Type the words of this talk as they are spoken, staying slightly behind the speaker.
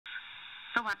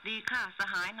สวัสดีค่ะส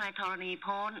หายนายธรณี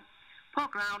พ้นพว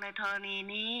กเราในธรณี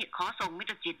นี้ขอส่งมิ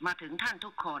ตรจิตมาถึงท่านทุ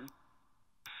กคน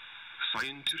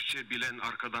Sayın Türkçe bilen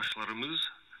arkadaşlarımız,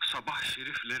 sabah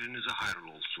şeriflerinize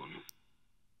hayırlı olsun.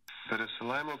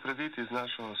 Пересилаємо привіт із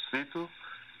нашого світу,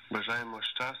 бажаємо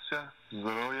щастя,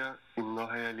 здоров'я і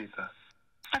многое літа.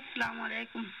 अस्सलामु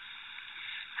अलैकुम।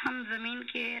 हम ज़मीन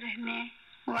के रहने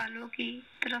वालों की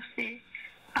तरफ से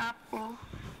आपको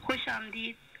खुश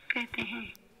आमदीद कहते हैं।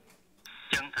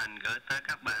 Chân thành gửi tới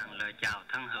các bạn lời chào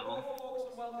thân hữu.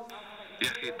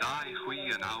 Yehidai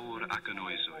huyen aur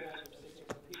akanoizoid.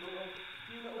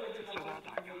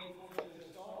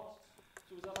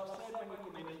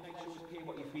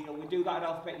 We do that at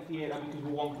Alphabetti Theatre because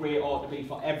we want great art to be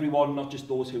for everyone, not just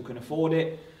those who can afford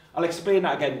it. I'll explain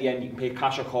that again at the end. You can pay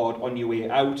cash or card on your way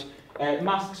out.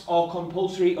 Masks are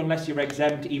compulsory unless you're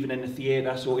exempt, even in the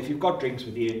theatre. So if you've got drinks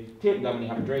with you, take them down when you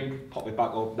have a drink, pop it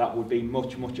back up. That would be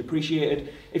much, much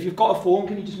appreciated. If you've got a phone,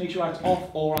 can you just make sure that's off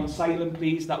or on silent,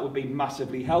 please? That would be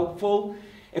massively helpful.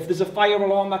 If there's a fire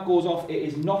alarm that goes off, it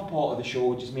is not part of the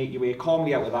show. Just make your way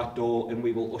calmly out of that door and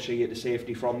we will usher you to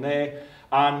safety from there.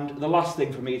 And the last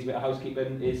thing for me is a bit of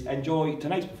housekeeping is enjoy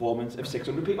tonight's performance of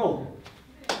 600 People.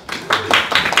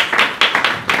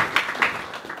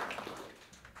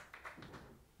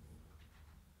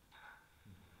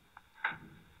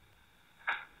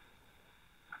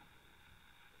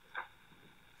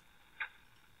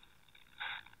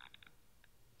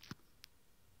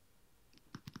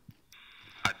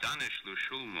 Adanishlu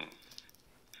shulmu.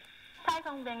 Sai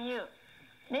không tiền nhiều.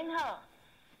 Đến hờ.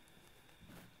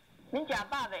 Đến trả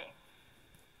ba về.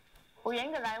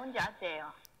 وين قال وين جاء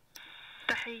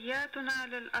تحياتنا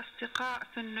للأصدقاء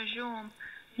في النجوم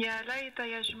يا ليت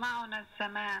يجمعنا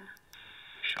الزمان.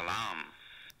 Shalom.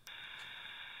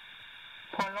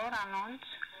 Բոլոր անոնց,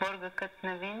 որ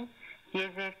գտնվին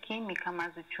եզերքի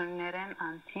միքամազություններեն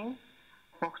անտին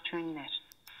ողջույններ.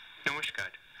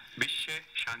 Namaskar. Vishwe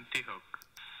Shanti Hok.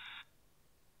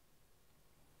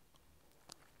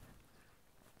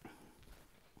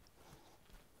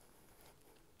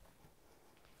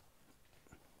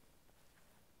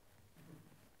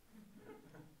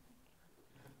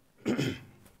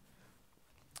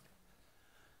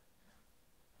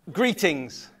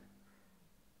 Greetings.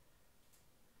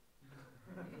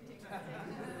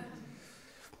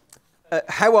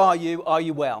 How are you? Are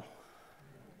you well?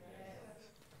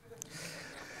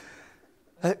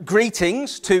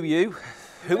 Greetings to you,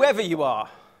 whoever you are.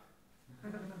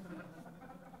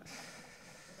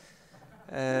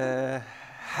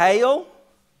 Hail.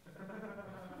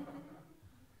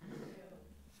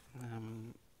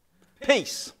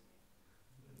 Peace.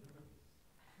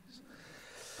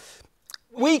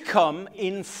 We come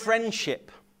in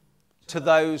friendship to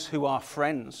those who are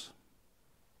friends.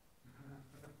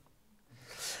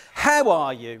 How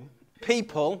are you,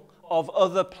 people of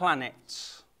other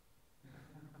planets?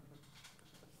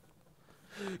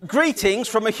 Greetings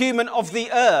from a human of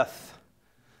the Earth.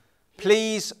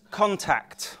 Please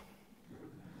contact.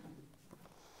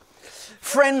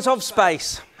 Friends of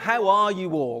space, how are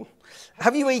you all?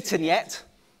 Have you eaten yet?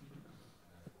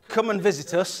 Come and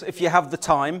visit us if you have the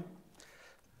time.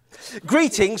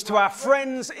 Greetings to our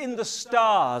friends in the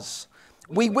stars.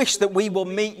 We wish that we will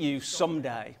meet you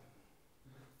someday.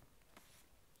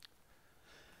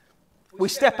 We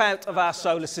step out of our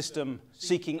solar system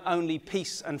seeking only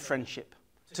peace and friendship,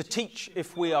 to teach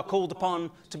if we are called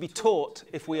upon, to be taught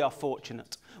if we are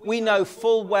fortunate. We know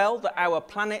full well that our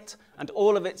planet and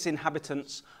all of its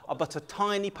inhabitants are but a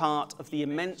tiny part of the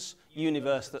immense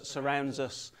universe that surrounds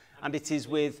us, and it is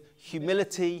with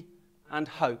humility and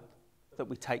hope that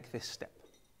we take this step.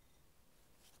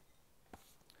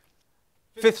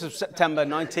 5th of September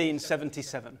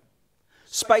 1977.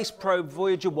 Space probe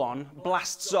Voyager 1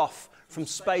 blasts off from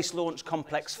Space Launch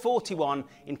Complex 41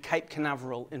 in Cape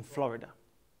Canaveral in Florida.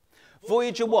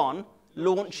 Voyager 1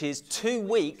 launches 2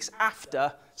 weeks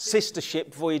after sister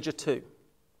ship Voyager 2.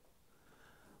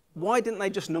 Why didn't they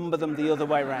just number them the other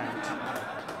way around?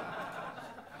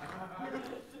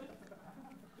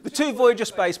 The 2 Voyager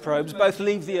space probes both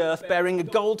leave the Earth bearing a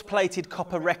gold-plated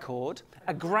copper record,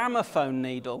 a gramophone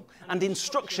needle, and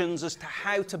instructions as to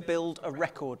how to build a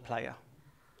record player.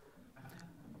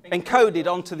 Encoded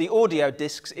onto the audio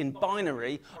discs in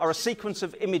binary are a sequence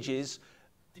of images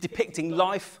depicting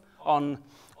life on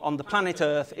the planet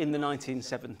Earth in the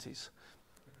 1970s.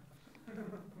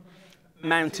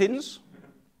 Mountains,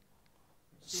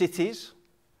 cities,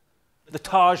 the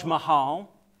Taj Mahal,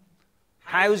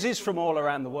 houses from all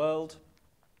around the world,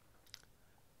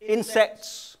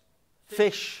 insects,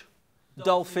 fish,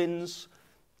 dolphins,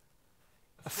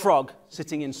 a frog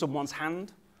sitting in someone's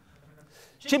hand,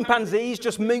 Chimpanzees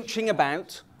just mooching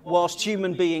about whilst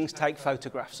human beings take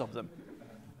photographs of them.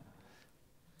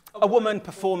 A woman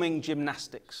performing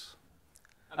gymnastics.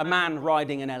 A man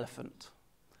riding an elephant.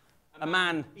 A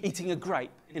man eating a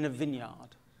grape in a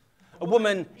vineyard. A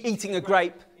woman eating a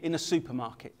grape in a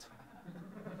supermarket.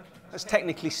 That's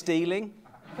technically stealing,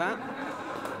 that.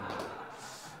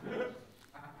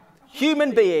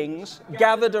 Human beings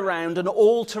gathered around an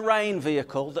all-terrain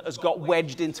vehicle that has got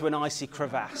wedged into an icy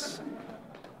crevasse.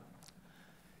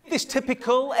 This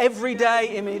typical,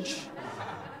 everyday image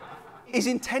is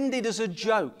intended as a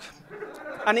joke.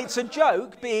 And it's a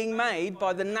joke being made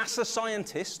by the NASA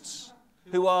scientists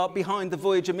who are behind the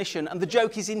Voyager mission. And the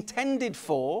joke is intended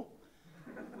for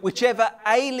whichever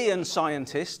alien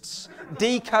scientists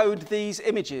decode these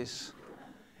images.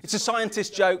 It's a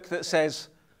scientist joke that says,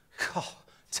 oh,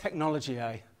 technology,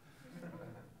 eh?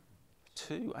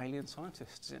 2 alien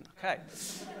scientists in, okay.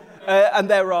 And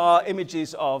there are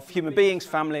images of human beings,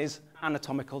 families,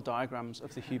 anatomical diagrams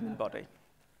of the human body.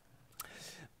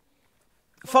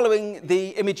 Following the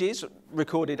images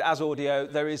recorded as audio,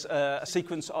 there is a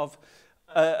sequence of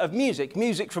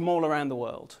music from all around the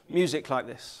world. Music like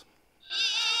this.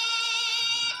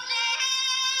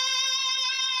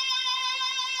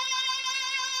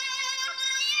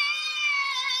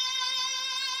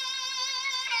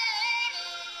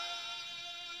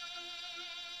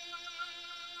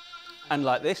 And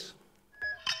like this.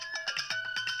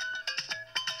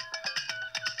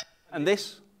 And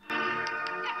this.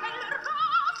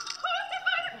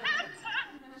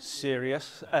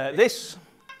 Serious. This.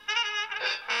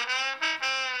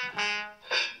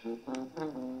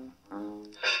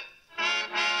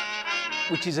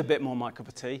 Which is a bit more my cup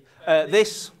of tea.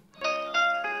 This.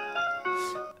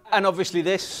 And obviously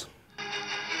this.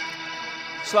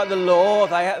 It's like the law,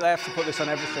 they have to put this on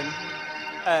everything.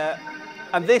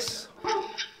 And this.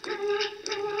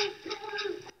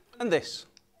 And this.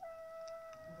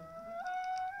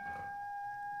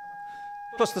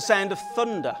 Plus the sound of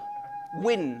thunder,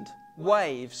 wind,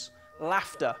 waves,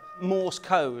 laughter, Morse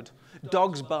code,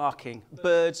 dogs barking,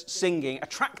 birds singing, a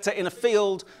tractor in a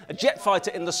field, a jet fighter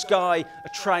in the sky, a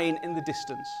train in the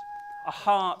distance, a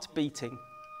heart beating,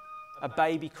 a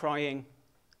baby crying,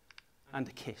 and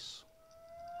a kiss.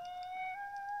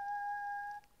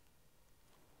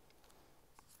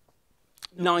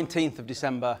 "19th of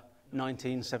December,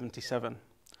 1977.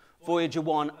 Voyager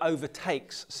 1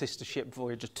 overtakes sister ship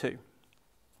Voyager 2.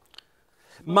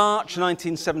 March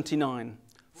 1979.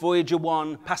 Voyager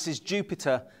 1 passes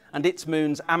Jupiter and its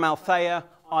moons Amalthea,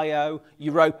 Io,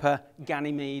 Europa,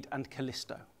 Ganymede and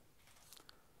Callisto.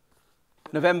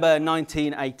 November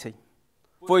 1980.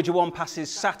 Voyager 1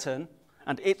 passes Saturn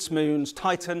and its moons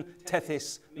Titan,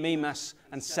 Tethys, Mimas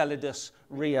and Enceladus,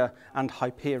 Rhea and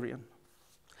Hyperion.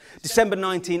 December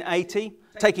 1980,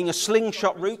 taking a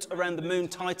slingshot route around the moon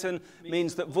Titan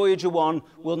means that Voyager 1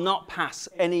 will not pass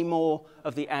any more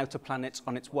of the outer planets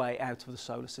on its way out of the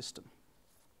solar system.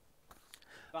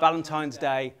 Valentine's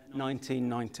Day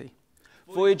 1990.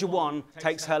 Voyager 1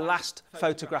 takes her last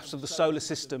photographs of the solar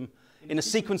system in a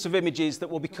sequence of images that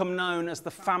will become known as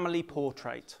the family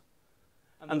portrait,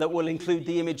 and that will include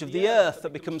the image of the Earth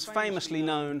that becomes famously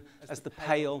known as the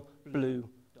pale blue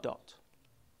dot.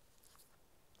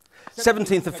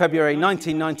 17th of February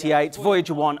 1998,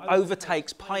 Voyager 1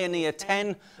 overtakes Pioneer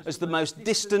 10 as the most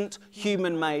distant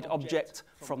human-made object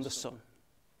from the Sun.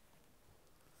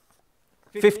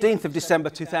 15th of December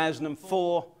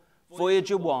 2004,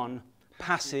 Voyager 1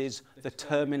 passes the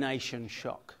termination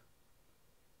shock.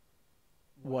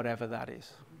 Whatever that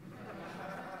is.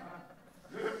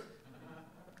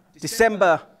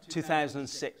 December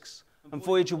 2006, and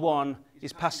Voyager 1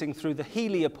 is passing through the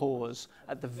heliopause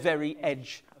at the very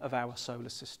edge of our solar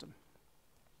system.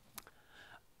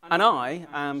 And I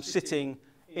am sitting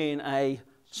in a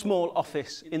small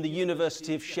office in the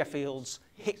University of Sheffield's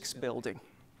Hicks building.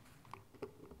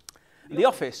 The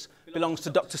office belongs to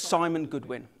Dr. Simon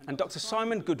Goodwin, and Dr.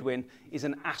 Simon Goodwin is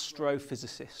an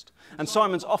astrophysicist. And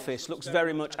Simon's office looks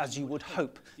very much as you would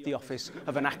hope the office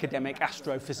of an academic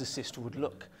astrophysicist would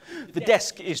look. The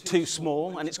desk is too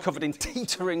small and it's covered in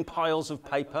teetering piles of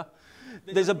paper.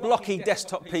 There's a blocky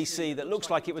desktop PC that looks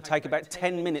like it would take about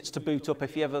 10 minutes to boot up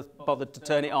if he ever bothered to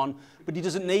turn it on, but he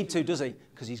doesn't need to, does he?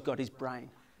 Because he's got his brain.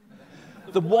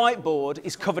 The whiteboard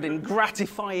is covered in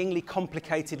gratifyingly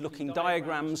complicated-looking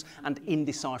diagrams and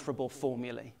indecipherable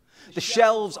formulae. The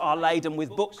shelves are laden with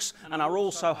books and are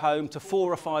also home to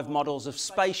 4 or 5 models of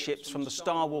spaceships from the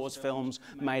Star Wars films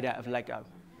made out of Lego.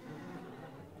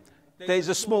 There's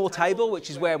a small table, which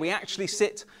is where we actually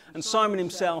sit, and Simon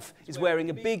himself is wearing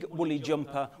a big woolly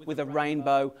jumper with a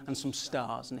rainbow and some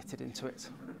stars knitted into it.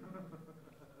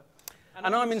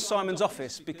 And I'm in Simon's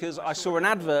office because I saw an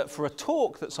advert for a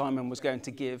talk that Simon was going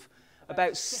to give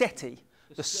about SETI,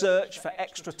 the search for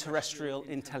extraterrestrial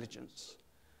intelligence.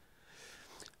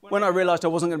 When I realised I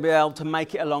wasn't going to be able to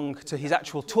make it along to his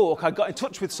actual talk, I got in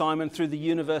touch with Simon through the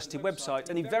university website,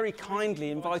 and he very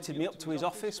kindly invited me up to his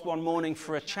office one morning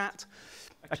for a chat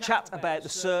about the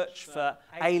search for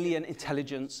alien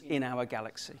intelligence in our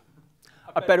galaxy.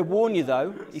 I'd better warn you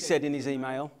though, he said in his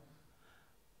email,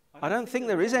 I don't think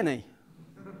there is any.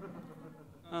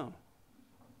 Oh.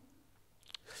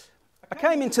 I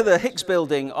came into the Hicks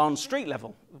building on street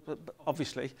level,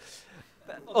 obviously,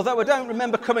 although I don't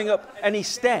remember coming up any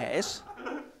stairs.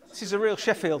 This is a real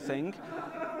Sheffield thing.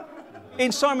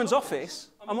 In Simon's office,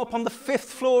 I'm up on the 5th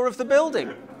floor of the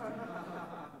building.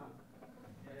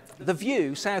 The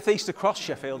view southeast across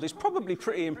Sheffield is probably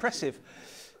pretty impressive,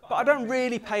 but I don't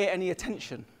really pay it any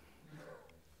attention.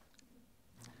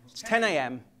 It's 10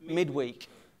 a.m, midweek,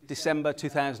 December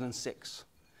 2006.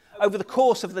 Over the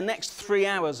course of the next 3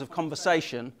 hours of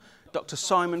conversation, Dr.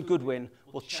 Simon Goodwin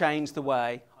will change the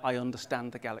way I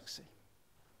understand the galaxy.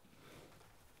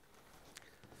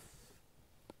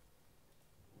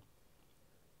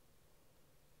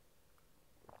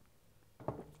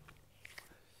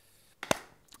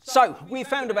 So, we've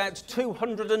found about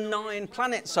 209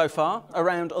 planets so far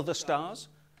around other stars.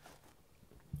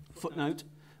 Footnote.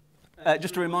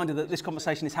 Just a reminder that this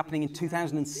conversation is happening in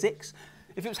 2006.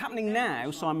 If it was happening now,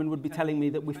 Simon would be telling me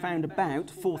that we found about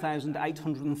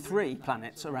 4,803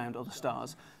 planets around other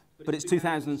stars. But it's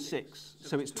 2006,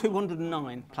 so it's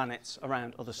 209 planets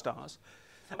around other stars.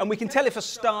 And we can tell if a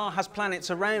star has planets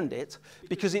around it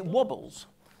because it wobbles.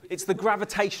 It's the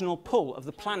gravitational pull of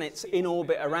the planets in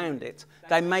orbit around it.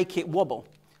 They make it wobble.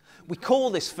 We call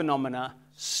this phenomena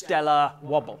stellar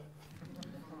wobble.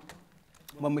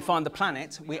 When we find the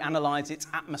planet, we analyse its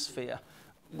atmosphere.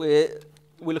 We're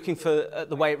looking for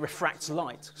the way it refracts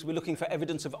light. So we're looking for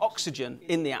evidence of oxygen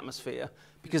in the atmosphere,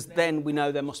 because then we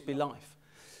know there must be life.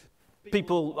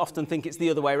 People often think it's the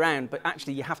other way around, but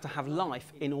actually you have to have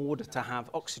life in order to have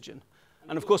oxygen.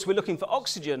 And of course we're looking for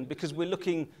oxygen because we're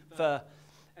looking for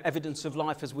evidence of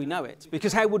life as we know it.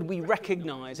 Because how would we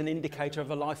recognise an indicator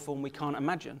of a life form we can't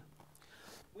imagine?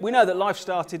 We know that life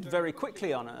started very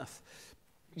quickly on Earth,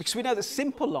 because we know that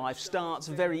simple life starts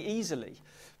very easily.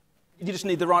 You just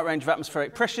need the right range of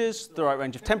atmospheric pressures, the right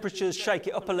range of temperatures, shake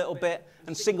it up a little bit,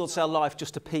 and single-cell life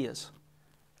just appears.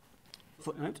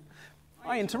 Footnote.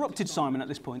 I interrupted Simon at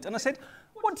this point, and I said,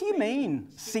 what do you mean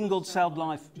single-celled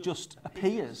life just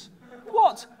appears?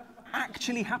 What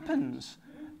actually happens?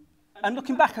 And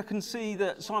looking back, I can see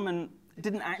that Simon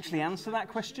didn't actually answer that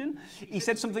question. He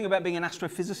said something about being an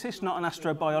astrophysicist, not an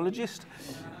astrobiologist.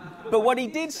 But what he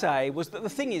did say was that the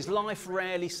thing is, life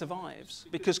rarely survives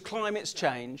because climates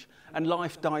change and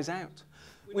life dies out.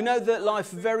 We know that life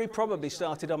very probably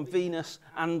started on Venus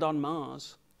and on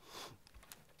Mars.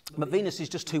 But Venus is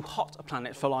just too hot a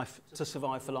planet for life to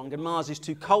survive for long, and Mars is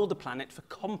too cold a planet for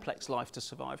complex life to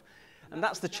survive. And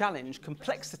that's the challenge,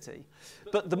 complexity.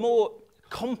 But the more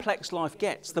complex life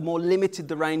gets, the more limited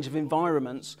the range of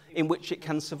environments in which it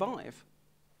can survive.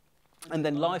 And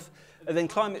then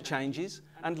climate changes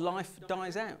and life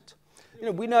dies out. You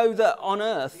know, we know that on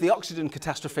Earth the oxygen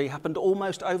catastrophe happened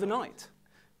almost overnight.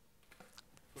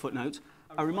 Footnote,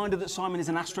 a reminder that Simon is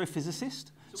an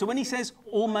astrophysicist. So when he says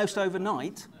almost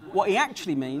overnight, what he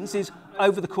actually means is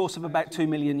over the course of about 2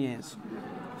 million years.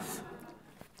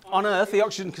 On Earth, the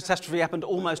oxygen catastrophe happened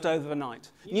almost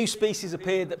overnight. New species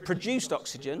appeared that produced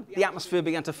oxygen, the atmosphere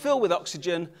began to fill with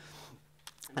oxygen,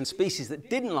 and species that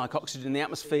didn't like oxygen in the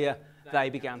atmosphere, they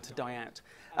began to die out.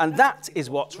 And that is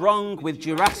what's wrong with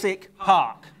Jurassic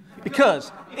Park.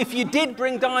 Because if you did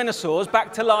bring dinosaurs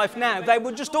back to life now, they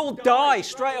would just all die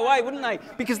straight away, wouldn't they?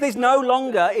 Because there's no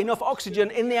longer enough oxygen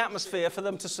in the atmosphere for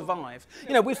them to survive.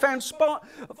 You know, we found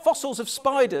fossils of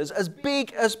spiders as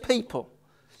big as people.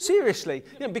 Seriously,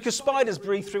 you know, because spiders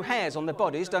breathe through hairs on their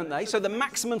bodies, don't they? So the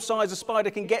maximum size a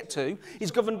spider can get to is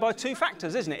governed by two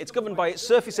factors, isn't it? It's governed by its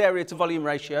surface area to volume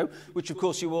ratio, which of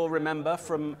course you all remember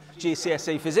from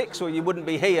GCSE physics, or you wouldn't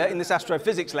be here in this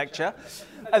astrophysics lecture.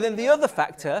 And then the other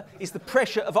factor is the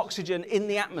pressure of oxygen in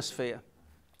the atmosphere.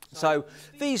 So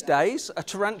these days, a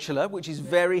tarantula, which is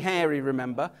very hairy,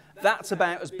 remember, that's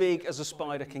about as big as a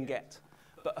spider can get.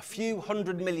 But a few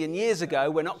 100 million years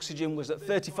ago, when oxygen was at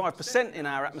 35% in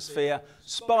our atmosphere,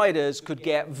 spiders could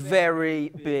get very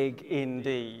big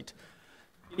indeed.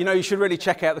 You know, you should really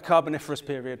check out the Carboniferous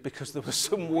period because there was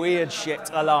some weird shit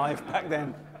alive back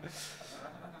then.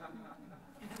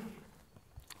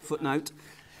 Footnote.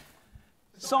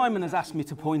 Simon has asked me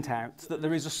to point out that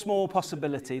there is a small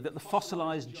possibility that the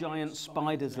fossilised giant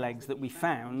spider's legs that we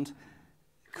found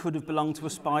could have belonged to a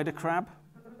spider crab.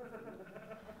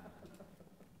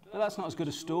 Well, that's not as good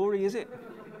a story, is it?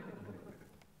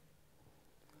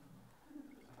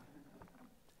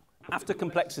 After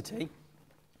complexity,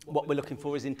 what we're looking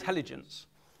for is intelligence.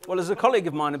 Well, as a colleague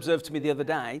of mine observed to me the other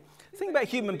day, the thing about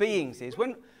human beings is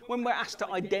when we're asked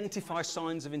to identify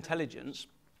signs of intelligence,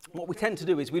 what we tend to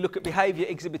do is we look at behaviour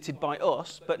exhibited by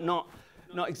us, but not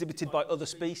exhibited by other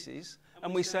species,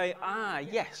 and we say, ah,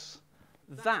 yes,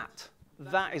 that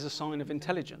is a sign of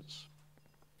intelligence.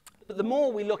 But the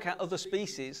more we look at other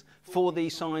species for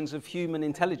these signs of human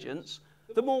intelligence,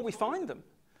 the more we find them.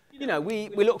 You know, we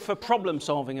look for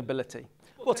problem-solving ability.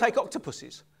 Well, take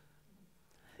octopuses.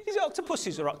 Is it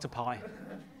octopuses or octopi?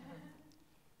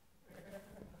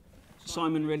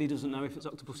 Simon really doesn't know if it's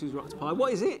octopuses or octopi.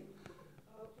 What is it?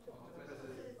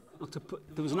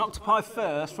 There was an octopi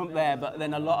first from there, but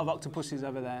then a lot of octopuses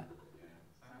over there.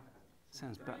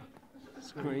 Sounds better.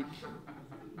 It's Greek.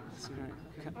 That's great.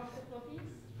 Okay.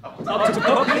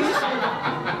 Octopuppies?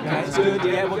 Okay, it's good,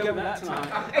 yeah, we'll give that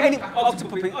tonight. Anyway,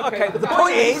 octopuppies. Okay, but the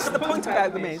point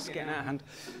about them is, getting out of hand.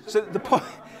 So the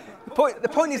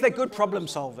point is they're good problem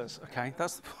solvers, okay?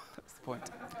 That's the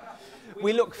point.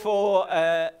 We look for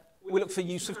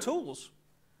use of tools.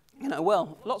 You know,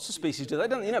 well, lots of species do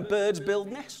that, don't they? You know, birds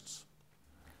build nests.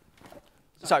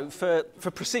 So for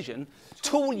precision,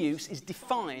 tool use is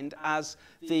defined as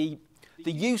the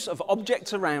use of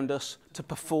objects around us to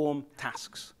perform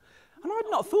tasks. And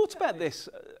I'd not thought about this,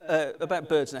 about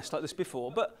bird's nests like this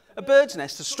before, but a bird's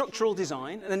nest has structural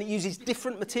design, and then it uses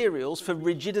different materials for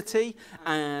rigidity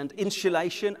and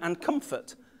insulation and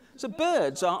comfort. So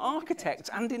birds are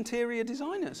architects and interior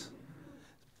designers.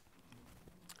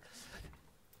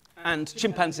 And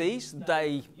chimpanzees,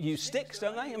 they use sticks,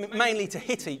 don't they? I mean, mainly to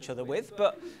hit each other with,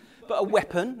 but a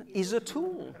weapon is a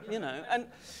tool, you know.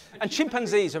 And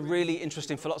chimpanzees are really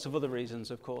interesting for lots of other reasons,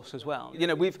 of course, as well. You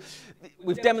know, we've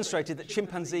demonstrated that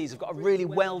chimpanzees have got a really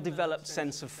well-developed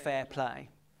sense of fair play.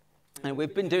 And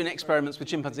we've been doing experiments with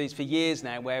chimpanzees for years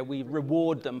now where we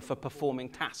reward them for performing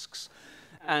tasks.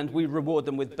 And we reward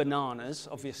them with bananas,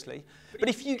 obviously. But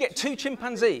if you get two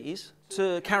chimpanzees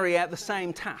to carry out the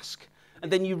same task,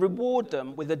 and then you reward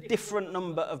them with a different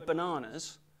number of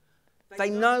bananas, they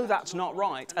know that's not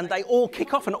right, and they all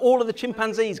kick off, and all of the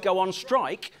chimpanzees go on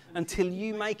strike until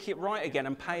you make it right again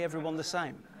and pay everyone the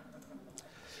same.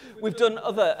 We've done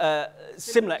other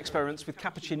similar experiments with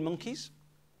capuchin monkeys,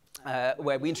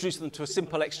 where we introduce them to a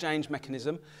simple exchange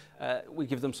mechanism. We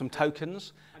give them some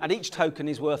tokens, and each token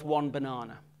is worth 1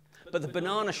 banana. But the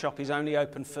banana shop is only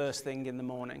open first thing in the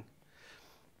morning.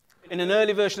 In an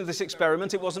early version of this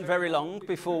experiment, it wasn't very long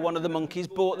before one of the monkeys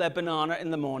bought their banana in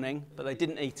the morning, but they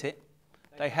didn't eat it.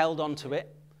 They held on to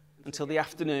it until the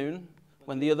afternoon,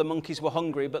 when the other monkeys were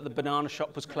hungry, but the banana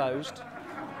shop was closed.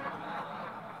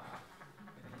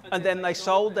 And then they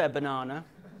sold their banana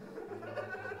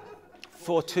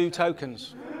for 2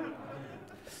 tokens.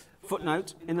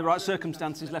 Footnote, in the right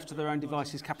circumstances, left to their own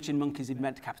devices, capuchin monkeys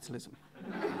invent capitalism.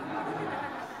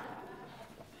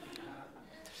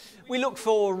 We look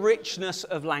for richness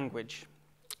of language.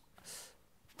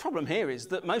 The problem here is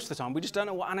that most of the time we just don't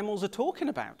know what animals are talking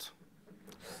about.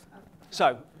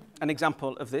 So, an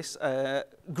example of this,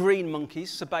 green monkeys,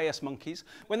 Sabaeus monkeys,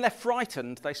 when they're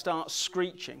frightened, they start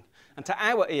screeching. And to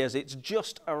our ears, it's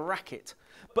just a racket.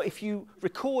 But if you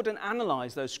record and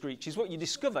analyse those screeches, what you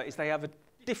discover is they have a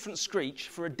different screech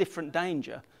for a different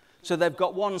danger. So they've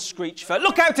got one screech for,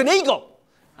 look out, an eagle!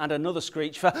 And another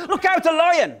screech for, look out, a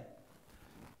lion!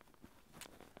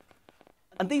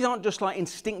 And these aren't just like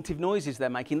instinctive noises they're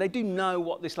making. They do know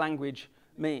what this language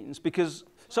means, because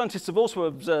scientists have also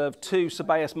observed 2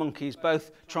 Sabaeus monkeys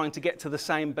both trying to get to the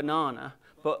same banana,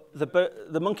 but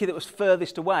the monkey that was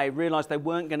furthest away realised they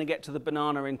weren't going to get to the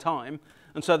banana in time,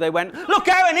 and so they went, look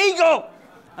out, an eagle!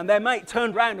 And their mate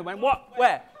turned round and went, what,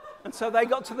 where? And so they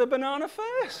got to the banana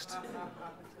first.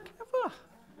 Clever.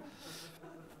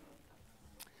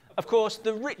 Of course,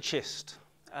 the richest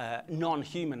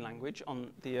non-human language on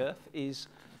the Earth is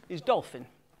dolphin.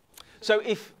 So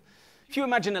if you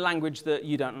imagine a language that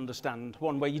you don't understand,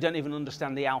 one where you don't even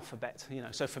understand the alphabet, you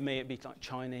know, so for me it'd be like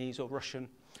Chinese or Russian.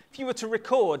 If you were to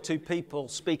record 2 people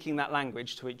speaking that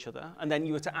language to each other, and then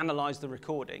you were to analyse the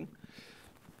recording,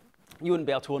 you wouldn't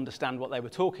be able to understand what they were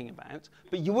talking about,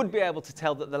 but you would be able to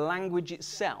tell that the language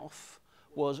itself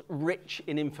was rich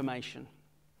in information.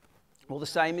 Well, the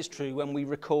same is true when we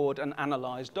record and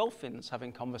analyse dolphins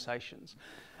having conversations.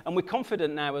 And we're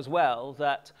confident now as well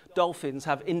that dolphins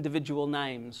have individual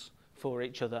names for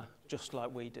each other, just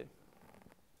like we do.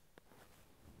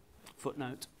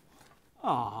 Footnote.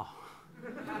 Ah,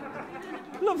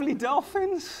 lovely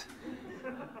dolphins.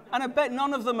 And I bet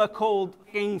none of them are called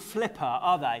King Flipper,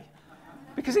 are they?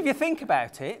 Because if you think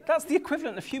about it, that's the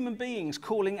equivalent of human beings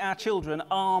calling our children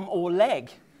arm or leg.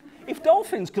 If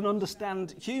dolphins can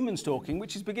understand humans talking,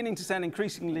 which is beginning to sound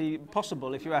increasingly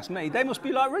possible if you ask me, they must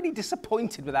be like really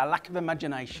disappointed with our lack of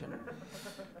imagination.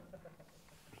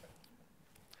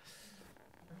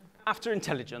 After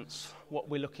intelligence, what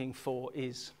we're looking for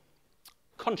is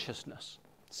consciousness,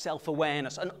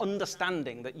 self-awareness, an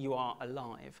understanding that you are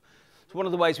alive. So one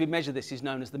of the ways we measure this is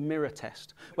known as the mirror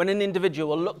test. When an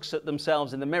individual looks at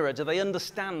themselves in the mirror, do they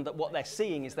understand that what they're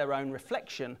seeing is their own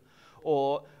reflection,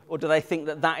 or do they think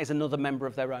that that is another member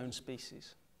of their own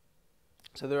species?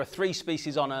 So there are 3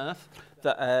 species on Earth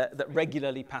that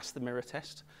regularly pass the mirror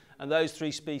test, and those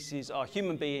 3 species are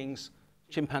human beings,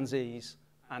 chimpanzees,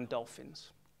 and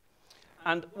dolphins.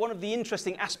 And one of the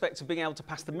interesting aspects of being able to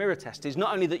pass the mirror test is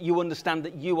not only that you understand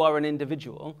that you are an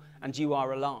individual and you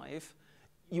are alive,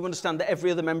 you understand that every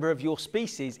other member of your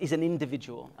species is an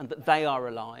individual and that they are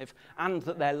alive and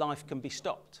that their life can be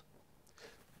stopped.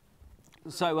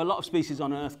 So a lot of species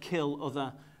on Earth kill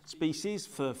other species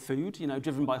for food,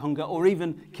 driven by hunger, or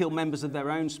even kill members of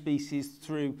their own species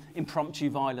through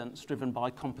impromptu violence driven by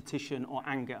competition or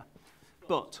anger.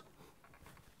 But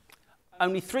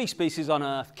only 3 species on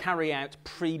Earth carry out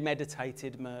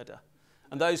premeditated murder.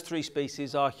 And those 3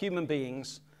 species are human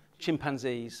beings,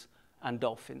 chimpanzees, and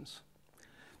dolphins.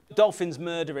 Dolphins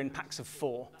murder in packs of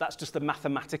 4. That's just the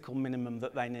mathematical minimum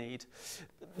that they need.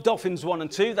 Dolphins 1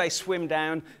 and 2, they swim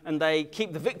down and they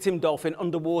keep the victim dolphin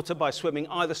underwater by swimming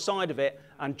either side of it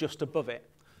and just above it.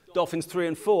 Dolphins 3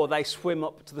 and 4, they swim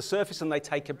up to the surface and they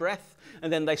take a breath,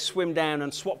 and then they swim down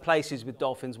and swap places with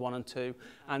dolphins 1 and 2,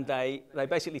 and they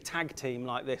basically tag team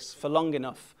like this for long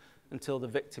enough until the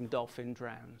victim dolphin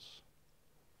drowns.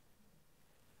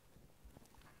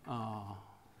 Ah,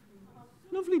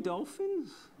 lovely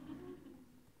dolphins.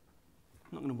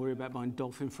 I'm not going to worry about buying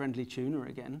dolphin-friendly tuna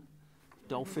again.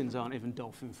 Dolphins aren't even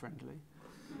dolphin-friendly.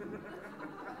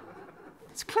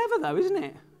 It's clever though, isn't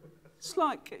it? It's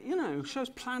like, shows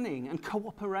planning and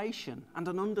cooperation and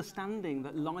an understanding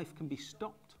that life can be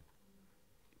stopped.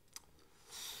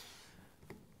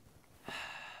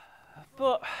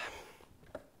 But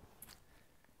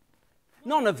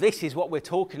none of this is what we're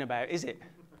talking about, is it?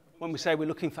 When we say we're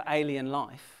looking for alien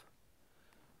life.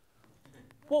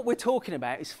 What we're talking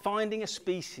about is finding a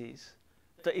species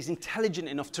that is intelligent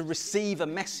enough to receive a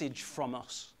message from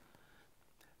us.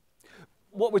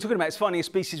 What we're talking about is finding a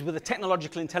species with a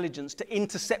technological intelligence to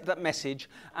intercept that message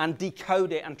and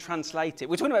decode it and translate it.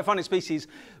 We're talking about finding a species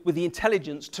with the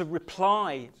intelligence to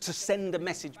reply, to send a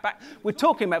message back. We're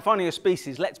talking about finding a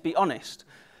species, let's be honest,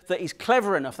 that is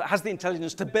clever enough, that has the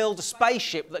intelligence to build a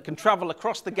spaceship that can travel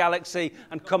across the galaxy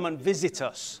and come and visit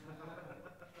us.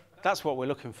 That's what we're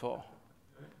looking for.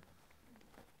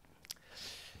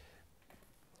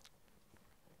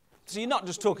 So you're not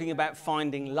just talking about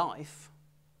finding life.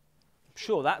 I'm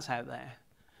sure that's out there.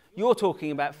 You're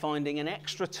talking about finding an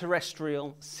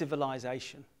extraterrestrial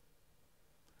civilization.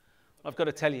 I've got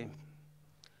to tell you,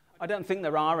 I don't think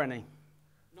there are any.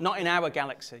 Not in our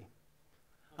galaxy.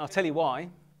 I'll tell you why.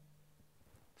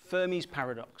 Fermi's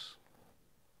paradox.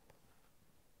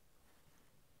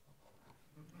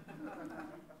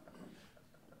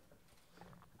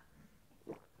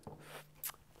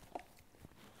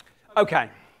 Okay.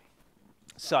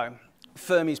 So,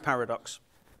 Fermi's paradox.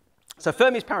 So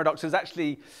Fermi's paradox has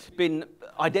actually been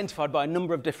identified by a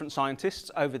number of different scientists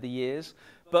over the years,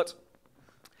 but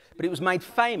it was made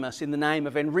famous in the name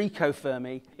of Enrico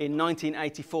Fermi in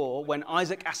 1984 when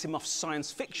Isaac Asimov's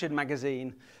science fiction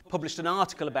magazine published an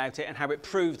article about it and how it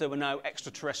proved there were no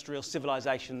extraterrestrial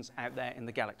civilizations out there in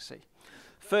the galaxy.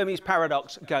 Fermi's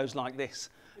paradox goes like this.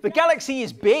 The galaxy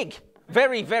is big.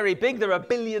 Very, very big. There are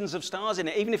billions of stars in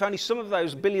it. Even if only some of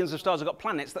those billions of stars have got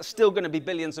planets, that's still going to be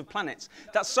billions of planets.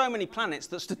 That's so many planets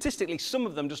that statistically some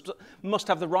of them just must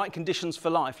have the right conditions for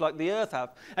life, like the Earth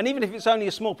have. And even if it's only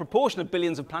a small proportion of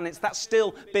billions of planets, that's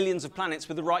still billions of planets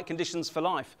with the right conditions for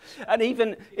life. And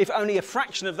even if only a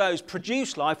fraction of those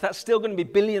produce life, that's still going to be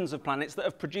billions of planets that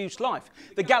have produced life.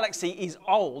 The galaxy is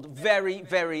old, very,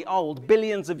 very old,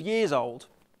 billions of years old.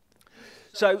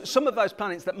 So some of those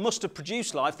planets that must have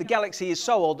produced life, the galaxy is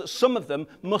so old that some of them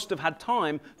must have had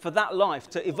time for that life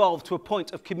to evolve to a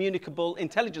point of communicable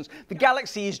intelligence. The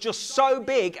galaxy is just so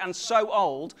big and so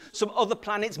old, some other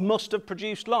planets must have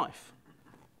produced life.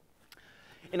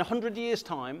 in 100 years'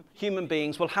 time, human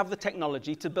beings will have the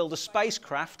technology to build a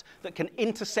spacecraft that can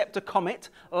intercept a comet,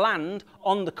 land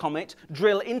on the comet,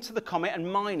 drill into the comet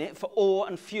and mine it for ore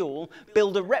and fuel,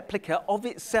 build a replica of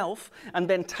itself, and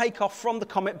then take off from the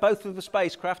comet, both of the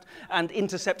spacecraft, and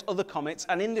intercept other comets.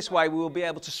 And in this way, we will be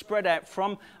able to spread out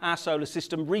from our solar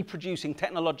system, reproducing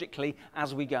technologically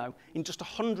as we go. In just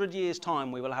 100 years'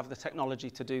 time, we will have the technology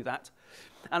to do that.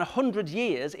 And 100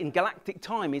 years in galactic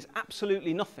time is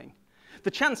absolutely nothing.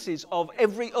 The chances of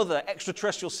every other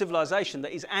extraterrestrial civilization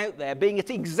that is out there being at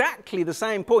exactly the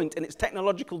same point in its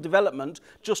technological development,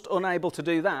 just unable to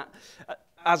do that,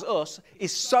 as us,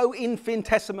 is so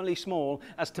infinitesimally small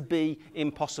as to be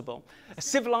impossible. A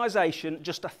civilization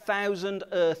just 1,000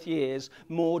 Earth years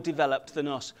more developed than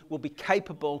us will be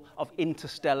capable of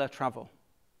interstellar travel.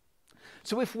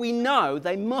 So if we know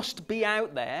they must be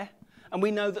out there, and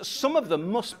we know that some of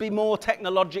them must be more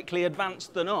technologically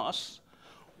advanced than us,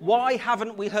 why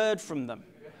haven't we heard from them?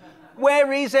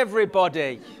 Where is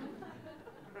everybody?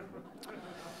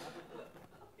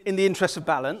 In the interest of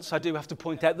balance, I do have to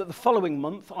point out that the following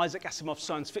month, Isaac Asimov's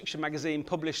science fiction magazine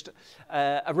published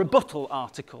a rebuttal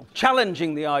article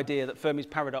challenging the idea that Fermi's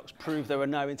paradox proved there are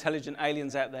no intelligent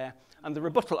aliens out there. And the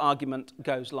rebuttal argument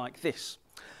goes like this.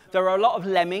 There are a lot of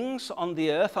lemmings on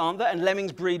the Earth, aren't there? And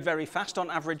lemmings breed very fast,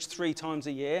 on average 3 times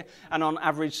a year, and on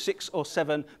average 6 or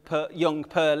 7 young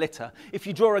per litter. If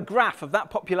you draw a graph of that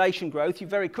population growth, you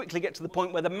very quickly get to the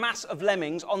point where the mass of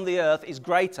lemmings on the Earth is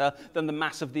greater than the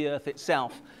mass of the Earth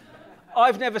itself.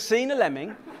 I've never seen a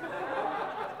lemming.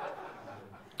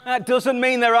 That doesn't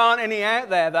mean there aren't any out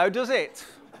there, though, does it?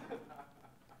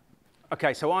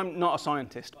 Okay, so I'm not a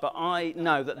scientist, but I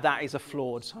know that that is a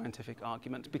flawed scientific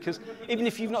argument, because even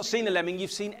if you've not seen a lemming,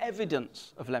 you've seen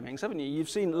evidence of lemmings, haven't you? You've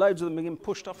seen loads of them being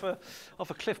pushed off a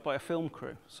cliff by a film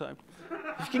crew. So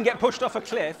if you can get pushed off a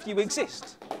cliff, you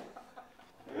exist.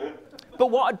 But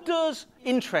what does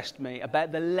interest me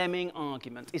about the lemming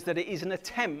argument is that it is an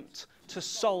attempt to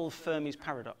solve Fermi's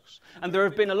paradox. And there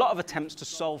have been a lot of attempts to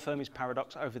solve Fermi's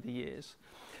paradox over the years.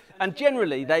 And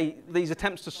generally, these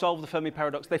attempts to solve the Fermi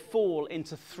paradox, they fall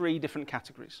into 3 different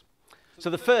categories.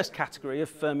 So the first category of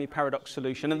Fermi paradox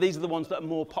solution, and these are the ones that are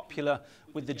more popular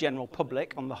with the general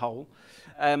public on the whole,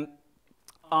 are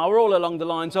all along the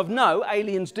lines of, no,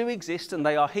 aliens do exist and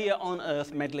they are here on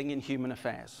Earth meddling in human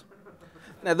affairs.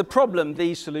 Now, the problem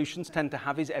these solutions tend to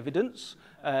have is evidence,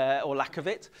 or lack of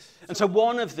it. And so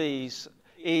one of these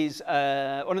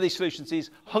solutions is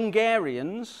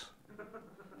Hungarians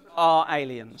are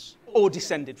aliens, or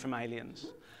descended from aliens.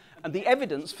 And the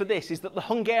evidence for this is that the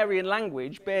Hungarian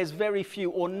language bears very few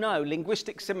or no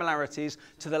linguistic similarities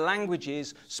to the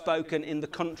languages spoken in the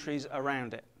countries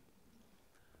around it.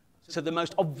 So the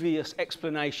most obvious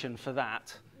explanation for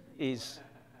that is...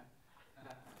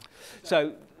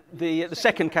 So the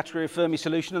second category of Fermi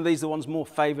solution, and these are the ones more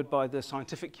favoured by the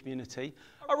scientific community,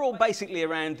 are all basically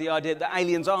around the idea that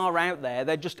aliens are out there,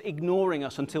 they're just ignoring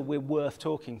us until we're worth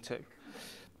talking to.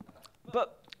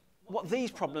 But what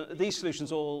these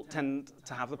solutions all tend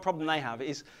to have, the problem they have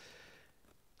is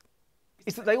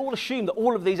that they all assume that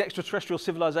all of these extraterrestrial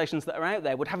civilizations that are out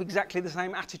there would have exactly the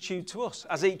same attitude to us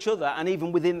as each other and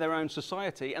even within their own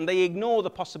society. And they ignore the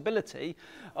possibility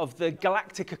of the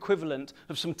galactic equivalent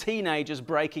of some teenagers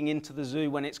breaking into the zoo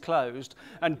when it's closed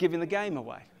and giving the game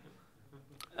away.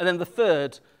 And then the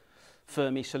third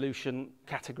Fermi solution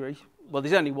category, well,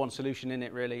 there's only one solution in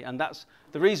it, really, and that's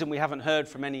the reason we haven't heard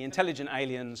from any intelligent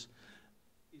aliens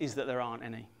is that there aren't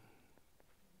any.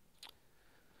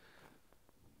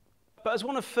 But as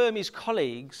one of Fermi's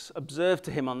colleagues observed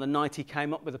to him on the night he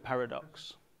came up with the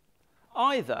paradox,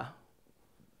 either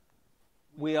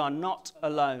we are not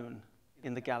alone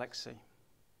in the galaxy,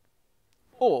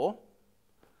 or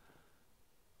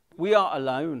we are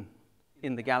alone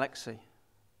in the galaxy.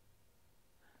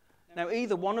 Now,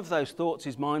 either one of those thoughts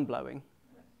is mind-blowing,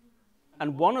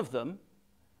 and one of them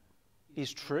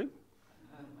is true.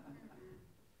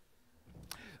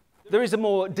 There is a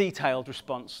more detailed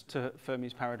response to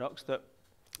Fermi's paradox that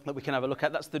we can have a look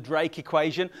at. That's the Drake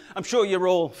equation. I'm sure you're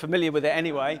all familiar with it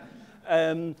anyway.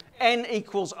 N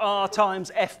equals R times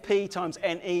Fp times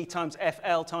Ne times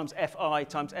Fl times Fi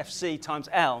times Fc times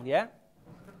L, yeah?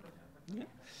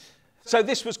 So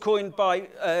this was coined by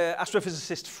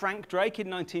astrophysicist Frank Drake in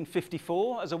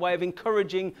 1954 as a way of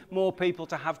encouraging more people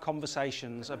to have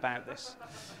conversations about this.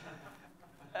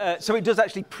 So it does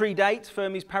actually predate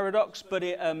Fermi's paradox, but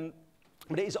it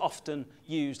is often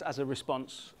used as a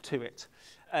response to it.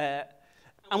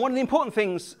 And one of the important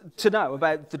things to know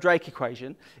about the Drake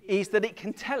equation is that it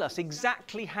can tell us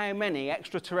exactly how many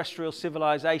extraterrestrial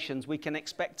civilizations we can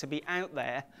expect to be out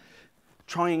there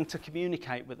trying to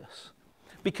communicate with us.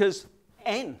 because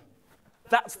n,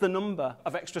 that's the number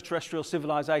of extraterrestrial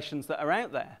civilizations that are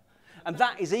out there. And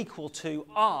that is equal to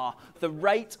r, the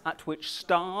rate at which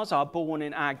stars are born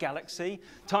in our galaxy,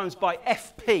 times by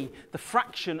fp, the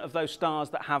fraction of those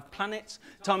stars that have planets,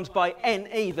 times by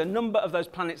ne, the number of those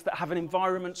planets that have an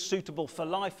environment suitable for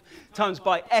life, times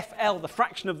by fl, the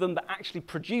fraction of them that actually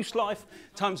produce life,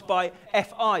 times by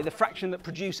fi, the fraction that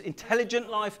produce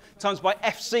intelligent life, times by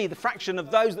fc, the fraction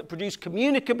of those that produce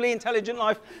communicably intelligent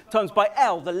life, times by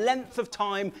l, the length of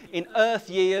time in Earth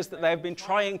years that they have been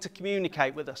trying to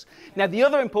communicate with us. Now, the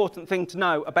other important thing to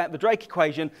know about the Drake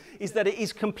equation is that it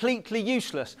is completely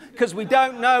useless because we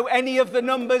don't know any of the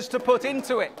numbers to put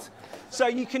into it. So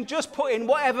you can just put in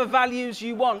whatever values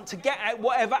you want to get out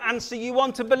whatever answer you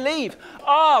want to believe.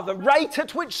 Ah, the rate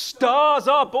at which stars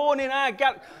are born in our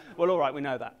galaxy. Well, all right, we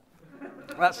know that.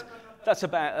 That's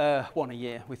about 1 a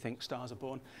year, we think, stars are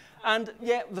born. And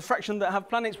yeah, the fraction that have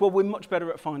planets, well, we're much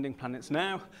better at finding planets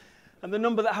now. And the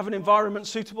number that have an environment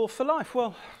suitable for life,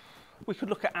 well, we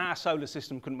could look at our solar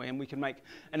system, couldn't we? And we can make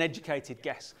an educated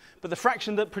guess. But the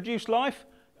fraction that produce life,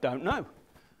 don't know.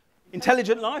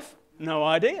 Intelligent life, no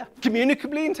idea.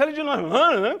 Communicably intelligent life,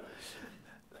 I don't know.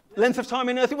 Length of time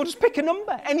in Earth, well, just pick a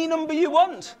number, any number you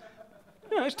want.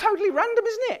 You know, it's totally random,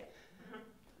 isn't it?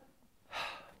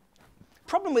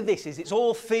 Problem with this is it's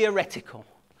all theoretical,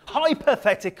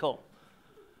 hypothetical.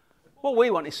 What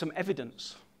we want is some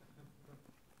evidence.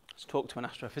 Let's talk to an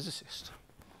astrophysicist.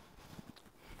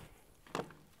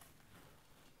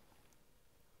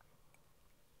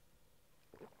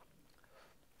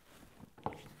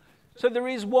 So there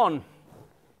is one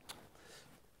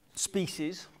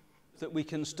species that we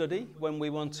can study when we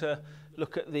want to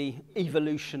look at the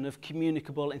evolution of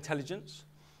communicable intelligence.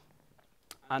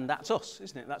 And that's us,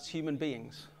 isn't it? That's human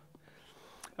beings.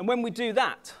 And when we do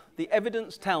that, the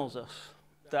evidence tells us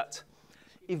that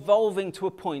evolving to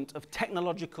a point of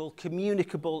technological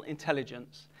communicable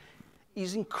intelligence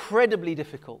is incredibly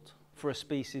difficult for a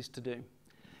species to do.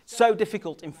 So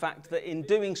difficult, in fact, that in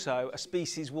doing so, a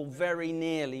species will very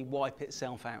nearly wipe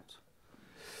itself out.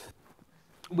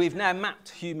 We've now mapped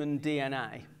human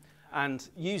DNA, and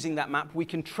using that map, we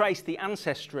can trace the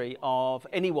ancestry of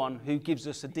anyone who gives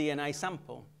us a DNA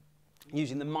sample.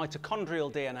 Using the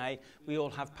mitochondrial DNA we all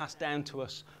have passed down to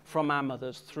us from our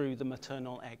mothers through the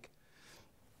maternal egg.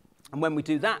 And when we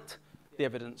do that, the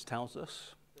evidence tells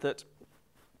us that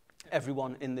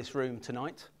everyone in this room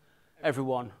tonight,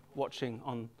 everyone watching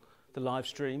on the live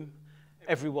stream,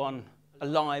 everyone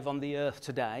alive on the Earth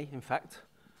today, in fact,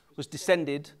 was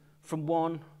descended from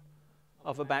one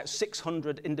of about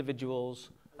 600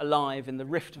 individuals alive in the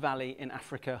Rift Valley in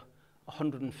Africa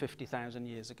 150,000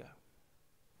 years ago.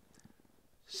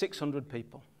 600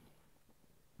 people.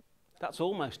 That's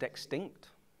almost extinct.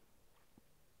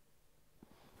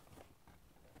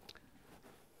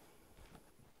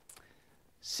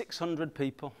 "600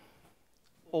 people,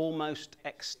 almost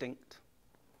extinct."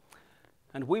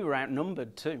 And we were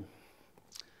outnumbered too.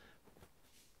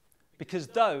 Because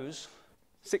those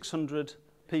 600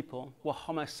 people were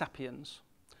Homo sapiens.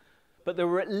 But there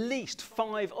were at least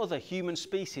 5 other human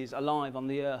species alive on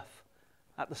the Earth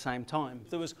at the same time.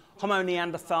 There was Homo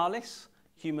neanderthalis,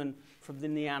 human from the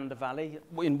Neander Valley,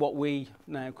 in what we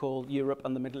now call Europe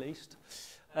and the Middle East.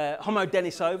 Homo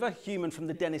denisova, human from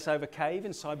the Denisova cave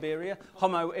in Siberia.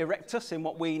 Homo erectus, in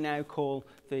what we now call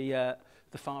the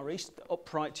Far East, the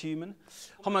upright human.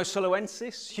 Homo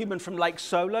soloensis, human from Lake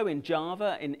Solo in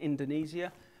Java in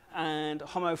Indonesia. And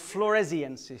Homo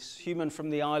floresiensis, human from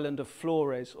the island of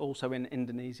Flores, also in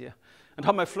Indonesia. And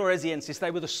Homo floresiensis, they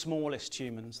were the smallest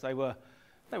humans. They were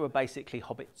basically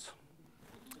hobbits.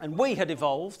 And we had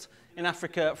evolved in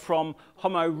Africa from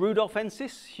Homo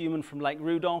rudolfensis, human from Lake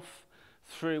Rudolph,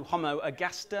 through Homo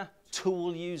ergaster,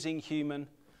 tool-using human.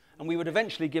 And we would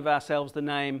eventually give ourselves the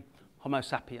name Homo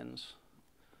sapiens,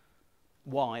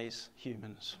 wise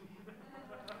humans.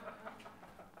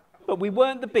 But we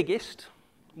weren't the biggest,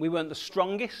 we weren't the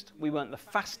strongest, we weren't the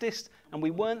fastest, and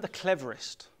we weren't the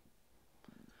cleverest.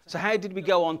 So how did we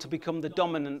go on to become the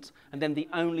dominant and then the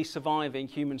only surviving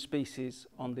human species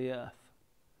on the Earth?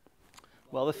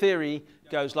 Well, the theory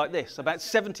goes like this. About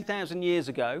 70,000 years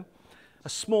ago, a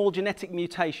small genetic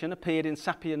mutation appeared in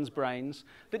sapiens' brains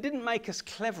that didn't make us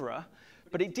cleverer,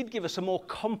 but it did give us a more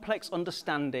complex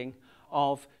understanding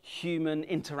of human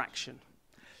interaction.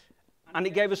 And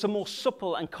it gave us a more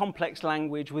supple and complex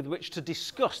language with which to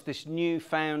discuss this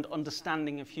newfound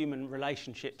understanding of human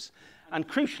relationships. And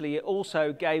crucially, it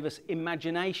also gave us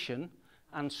imagination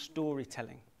and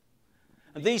storytelling.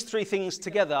 And these 3 things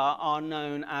together are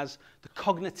known as the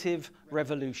cognitive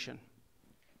revolution.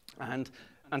 And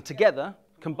together,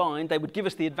 combined, they would give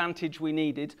us the advantage we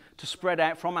needed to spread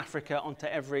out from Africa onto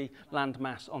every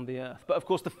landmass on the Earth. But of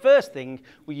course, the first thing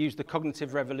we used the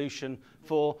cognitive revolution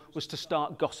for was to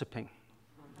start gossiping.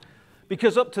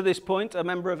 Because up to this point, a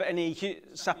member of any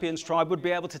sapiens tribe would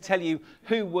be able to tell you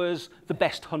who was the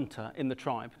best hunter in the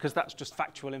tribe, because that's just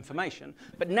factual information.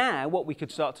 But now what we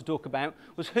could start to talk about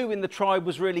was who in the tribe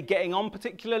was really getting on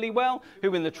particularly well,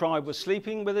 who in the tribe was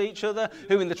sleeping with each other,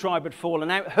 who in the tribe had fallen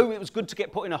out, who it was good to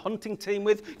get put in a hunting team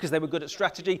with because they were good at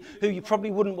strategy, who you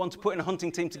probably wouldn't want to put in a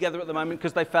hunting team together at the moment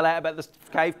because they fell out about the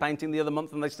cave painting the other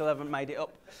month and they still haven't made it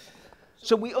up.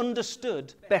 So we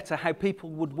understood better how people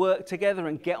would work together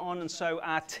and get on, and so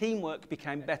our teamwork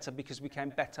became better because we became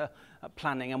better at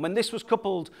planning. And when this was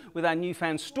coupled with our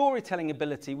newfound storytelling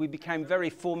ability, we became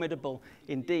very formidable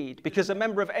indeed, because a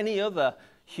member of any other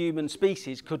human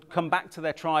species could come back to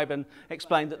their tribe and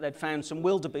explain that they'd found some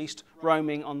wildebeest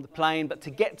roaming on the plain, but to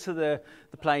get to the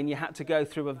plain you had to go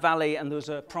through a valley, and there was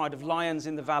a pride of lions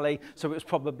in the valley, so it was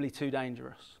probably too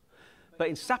dangerous. But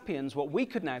in Sapiens, what we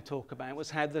could now talk about was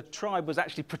how the tribe was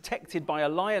actually protected by a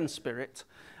lion spirit,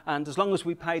 and as long as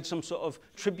we paid some sort of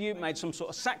tribute, made some sort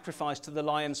of sacrifice to the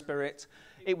lion spirit,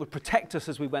 it would protect us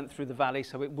as we went through the valley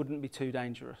so it wouldn't be too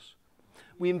dangerous.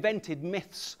 We invented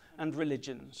myths and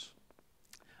religions.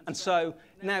 And so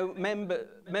now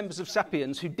members of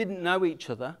Sapiens who didn't know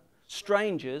each other,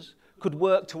 strangers, could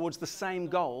work towards the same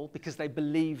goal because they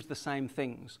believed the same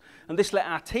things. And this let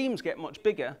our teams get much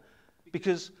bigger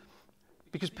because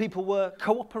people were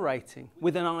cooperating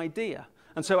with an idea.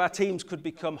 And so our teams could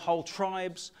become whole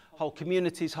tribes, whole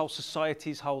communities, whole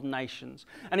societies, whole nations.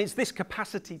 And it's this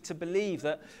capacity to believe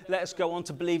that let us go on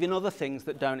to believe in other things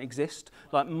that don't exist,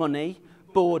 like money,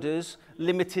 borders,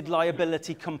 limited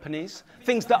liability companies,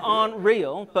 things that aren't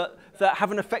real, but that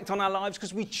have an effect on our lives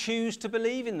because we choose to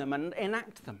believe in them and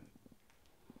enact them.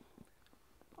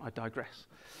 I digress.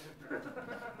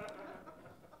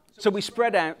 So we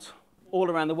spread out all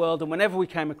around the world, and whenever we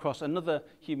came across another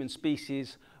human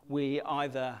species, we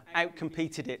either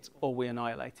outcompeted it or we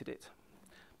annihilated it.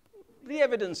 The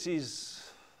evidence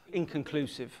is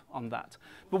inconclusive on that.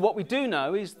 But what we do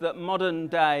know is that modern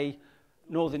day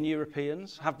Northern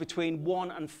Europeans have between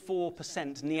 1% and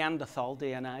 4% Neanderthal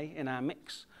DNA in our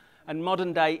mix, and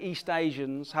modern day East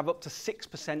Asians have up to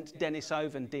 6%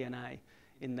 Denisovan DNA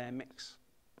in their mix.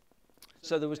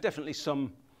 So there was definitely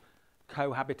some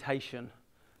cohabitation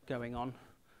going on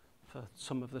for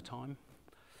some of the time.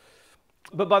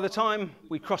 But by the time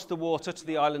we crossed the water to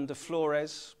the island of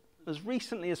Flores, as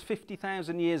recently as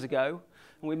 50,000 years ago,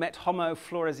 and we met Homo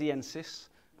floresiensis,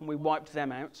 and we wiped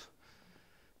them out,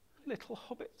 little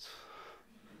hobbits.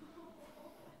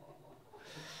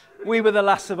 We were the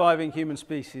last surviving human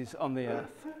species on the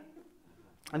Earth.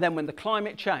 And then when the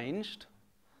climate changed,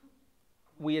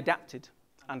 we adapted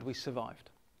and we survived.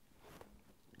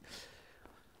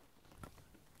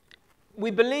 We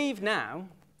believe now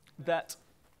that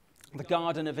the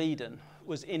Garden of Eden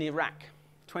was in Iraq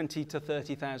 20 to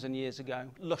 30,000 years ago,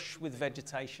 lush with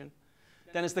vegetation.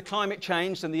 Then as the climate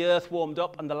changed and the earth warmed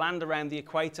up and the land around the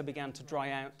equator began to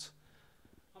dry out,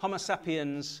 Homo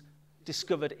sapiens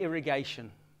discovered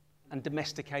irrigation and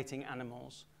domesticating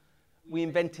animals. We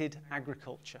invented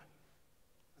agriculture,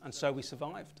 and so we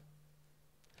survived.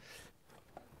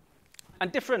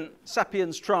 And different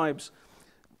sapiens tribes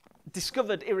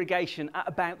discovered irrigation at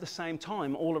about the same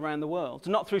time all around the world,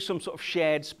 not through some sort of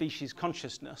shared species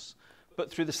consciousness,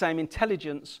 but through the same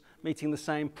intelligence, meeting the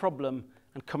same problem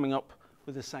and coming up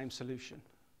with the same solution.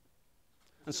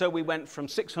 And so we went from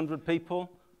 600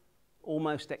 people,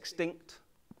 almost extinct,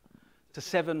 to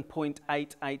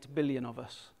 7.88 billion of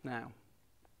us now.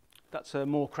 That's a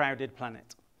more crowded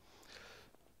planet.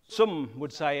 Some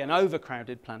would say an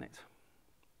overcrowded planet.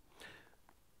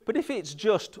 But if it's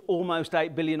just almost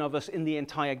 8 billion of us in the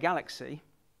entire galaxy,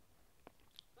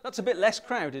 that's a bit less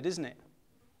crowded, isn't it?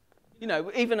 You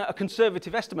know, even at a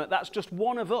conservative estimate, that's just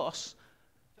one of us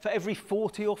for every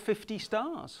 40 or 50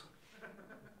 stars.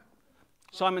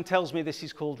 Simon tells me this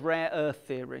is called rare earth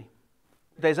theory.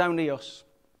 There's only us,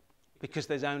 because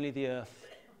there's only the Earth,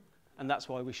 and that's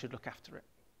why we should look after it.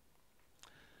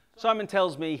 Simon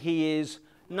tells me he is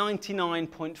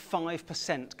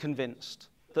 99.5% convinced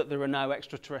that there are no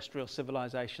extraterrestrial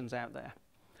civilizations out there.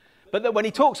 But that when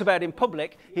he talks about it in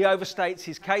public, he overstates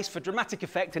his case for dramatic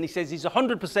effect, and he says he's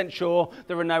 100% sure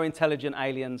there are no intelligent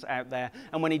aliens out there.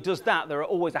 And when he does that, there are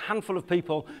always a handful of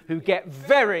people who get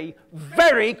very,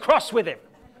 very cross with him.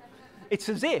 It's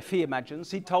as if, he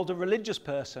imagines, he told a religious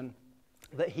person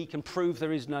that he can prove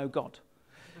there is no God.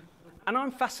 And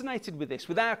I'm fascinated with this,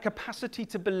 with our capacity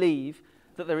to believe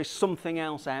that there is something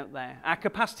else out there, our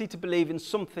capacity to believe in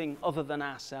something other than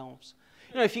ourselves.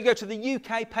 You know, if you go to the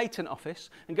UK Patent Office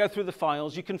and go through the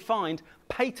files, you can find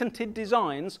patented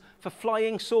designs for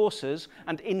flying saucers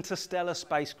and interstellar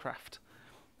spacecraft.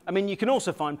 I mean, you can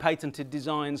also find patented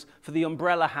designs for the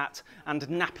umbrella hat and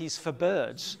nappies for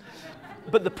birds.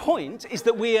 But the point is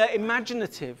that we are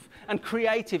imaginative and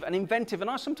creative and inventive. And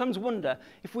I sometimes wonder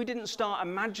if we didn't start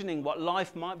imagining what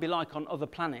life might be like on other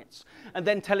planets and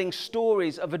then telling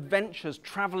stories of adventures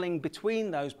traveling between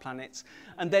those planets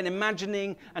and then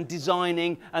imagining and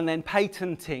designing and then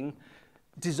patenting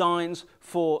designs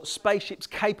for spaceships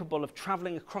capable of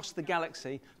traveling across the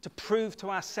galaxy to prove to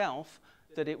ourselves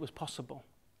that it was possible.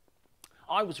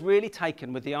 I was really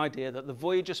taken with the idea that the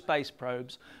Voyager space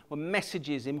probes were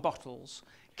messages in bottles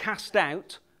cast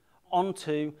out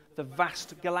onto the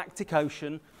vast galactic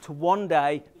ocean to one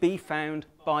day be found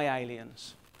by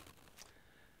aliens.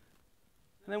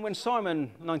 And then when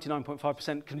Simon,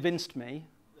 99.5%, convinced me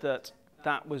that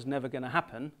that was never going to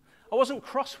happen, I wasn't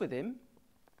cross with him,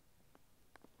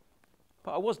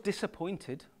 but I was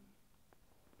disappointed.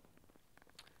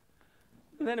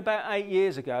 And then about 8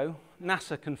 years ago,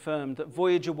 NASA confirmed that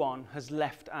Voyager 1 has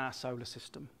left our solar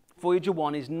system. Voyager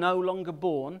 1 is no longer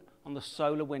born on the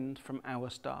solar wind from our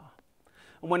star.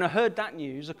 And when I heard that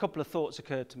news, a couple of thoughts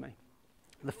occurred to me.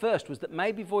 The first was that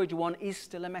maybe Voyager 1 is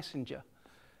still a messenger,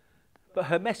 but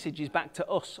her message is back to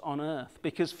us on Earth,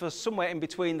 because for somewhere in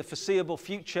between the foreseeable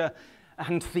future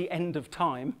and the end of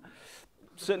time,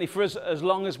 certainly for us, as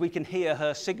long as we can hear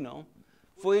her signal,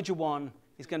 Voyager 1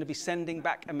 is going to be sending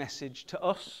back a message to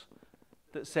us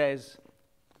that says,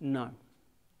 no.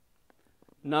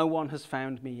 No one has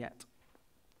found me yet.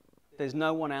 There's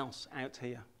no one else out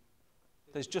here.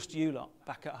 There's just you lot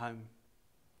back at home.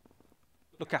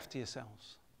 Look after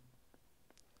yourselves.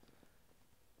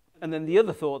 And then the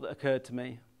other thought that occurred to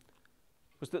me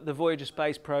was that the Voyager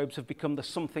space probes have become the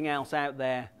something else out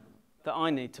there that I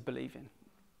need to believe in.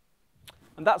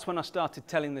 And that's when I started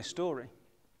telling this story.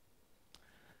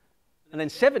 And then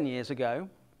 7 years ago,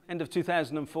 end of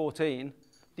 2014,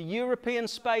 the European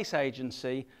Space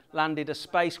Agency landed a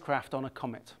spacecraft on a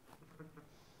comet.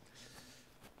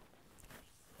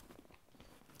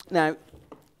 Now,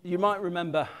 you might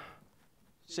remember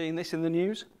seeing this in the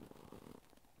news.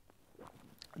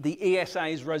 The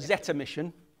ESA's Rosetta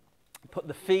mission put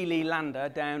the Philae lander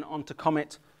down onto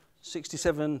comet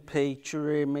 67P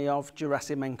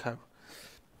Churyumov-Gerasimenko.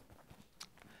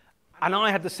 And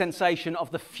I had the sensation of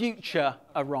the future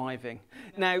arriving.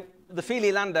 Now, the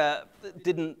Philae lander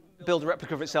didn't build a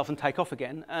replica of itself and take off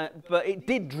again, but it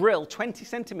did drill 20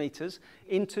 centimetres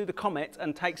into the comet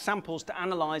and take samples to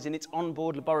analyse in its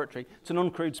onboard laboratory. It's an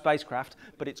uncrewed spacecraft,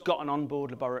 but it's got an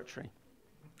onboard laboratory.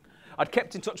 I'd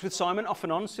kept in touch with Simon off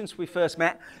and on since we first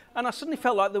met, and I suddenly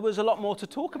felt like there was a lot more to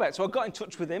talk about. So I got in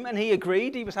touch with him, and he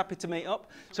agreed. He was happy to meet up.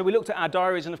 So we looked at our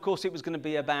diaries, and of course it was going to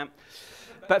be about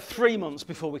 3 months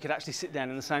before we could actually sit down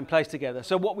in the same place together.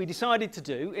 So what we decided to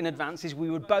do in advance is we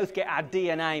would both get our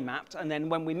DNA mapped, and then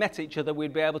when we met each other,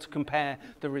 we'd be able to compare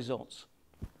the results.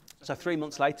 So 3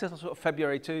 months later, sort of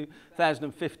February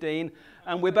 2015,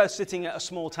 and we're both sitting at a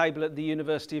small table at the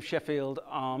University of Sheffield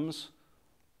Arms.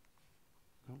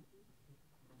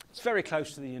 It's very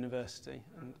close to the university,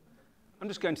 and I'm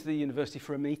just going to the university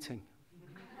for a meeting.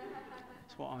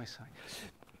 That's what I say.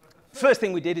 First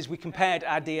thing we did is we compared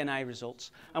our DNA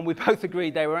results, and we both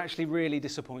agreed they were actually really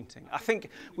disappointing. I think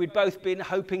we'd both been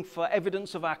hoping for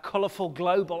evidence of our colourful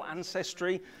global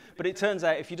ancestry, but it turns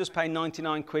out if you just pay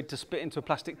 99 quid to spit into a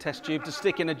plastic test tube to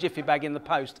stick in a jiffy bag in the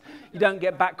post, you don't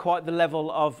get back quite the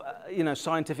level of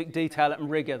scientific detail and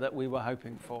rigour that we were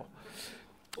hoping for.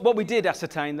 What we did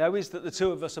ascertain, though, is that the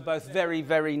two of us are both very,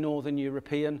 very Northern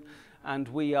European, and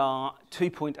we are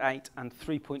 2.8 and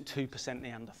 3.2%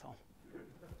 Neanderthal.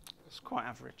 It's quite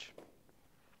average.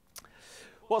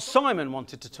 What Simon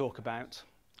wanted to talk about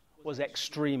was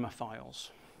extremophiles.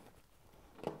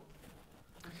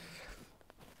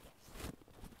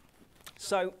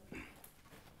 So,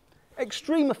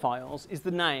 extremophiles is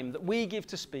the name that we give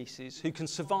to species who can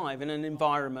survive in an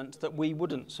environment that we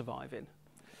wouldn't survive in.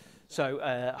 So,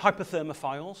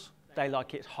 hypothermophiles, they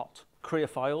like it hot.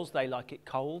 Cryophiles, they like it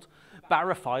cold.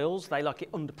 Barophiles, they like it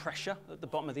under pressure at the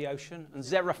bottom of the ocean. And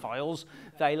xerophiles,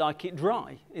 they like it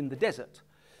dry in the desert.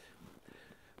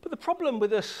 But the problem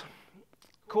with us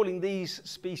calling these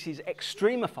species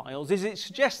extremophiles is it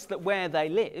suggests that where they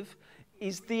live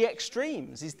is the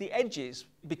extremes, is the edges,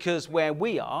 because where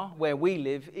we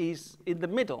live, is in the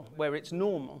middle, where it's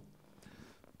normal.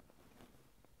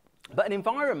 But an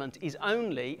environment is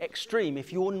only extreme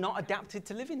if you're not adapted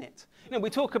to live in it. We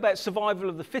talk about survival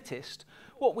of the fittest.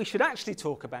 What we should actually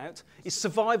talk about is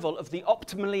survival of the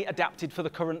optimally adapted for the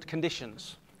current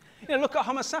conditions. You know, look at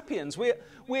Homo sapiens.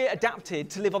 We're adapted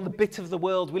to live on the bit of the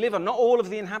world we live on, not all of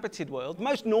the inhabited world.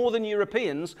 Most northern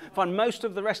Europeans find most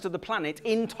of the rest of the planet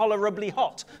intolerably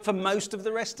hot for most of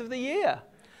the rest of the year.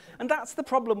 And that's the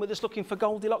problem with us looking for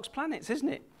Goldilocks planets, isn't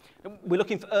it? We're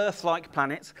looking for Earth-like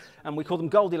planets, and we call them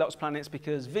Goldilocks planets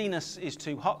because Venus is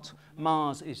too hot,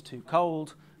 Mars is too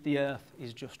cold, the Earth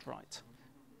is just right.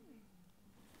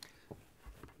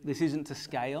 This isn't to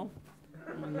scale,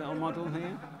 my little model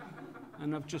here,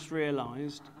 and I've just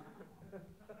realised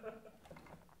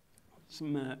it's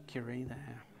Mercury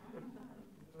there.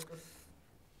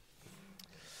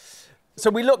 So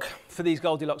we look for these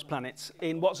Goldilocks planets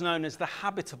in what's known as the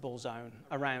habitable zone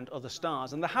around other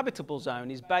stars. And the habitable zone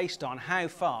is based on how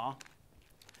far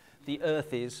the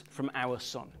Earth is from our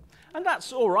sun. And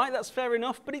that's all right, that's fair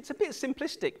enough, but it's a bit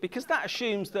simplistic because that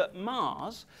assumes that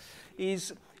Mars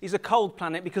is a cold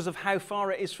planet because of how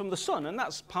far it is from the sun. And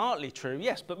that's partly true,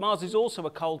 yes, but Mars is also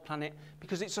a cold planet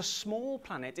because it's a small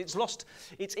planet. It's lost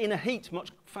its inner heat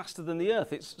much faster than the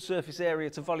Earth, its surface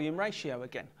area to volume ratio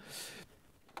again.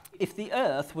 If the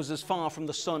Earth was as far from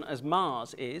the sun as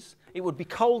Mars is, it would be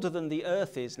colder than the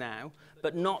Earth is now,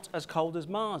 but not as cold as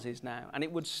Mars is now. And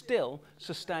it would still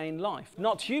sustain life.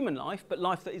 Not human life, but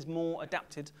life that is more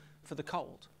adapted for the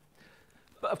cold.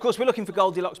 But of course, we're looking for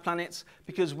Goldilocks planets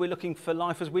because we're looking for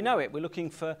life as we know it. We're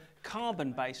looking for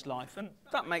carbon-based life. And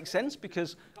that makes sense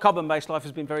because carbon-based life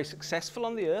has been very successful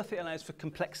on the Earth. It allows for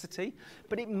complexity,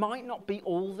 but it might not be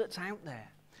all that's out there.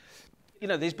 You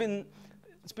know, it's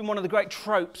been one of the great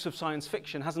tropes of science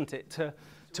fiction, hasn't it,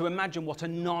 to imagine what a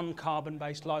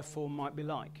non-carbon-based life form might be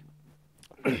like.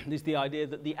 There's the idea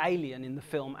that the alien in the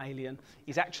film Alien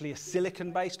is actually a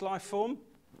silicon-based life form.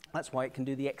 That's why it can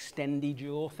do the extendy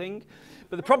jaw thing.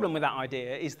 But the problem with that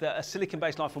idea is that a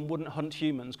silicon-based life form wouldn't hunt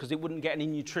humans because it wouldn't get any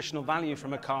nutritional value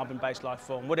from a carbon-based life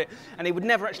form, would it? And it would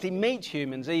never actually meet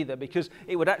humans either because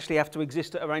it would actually have to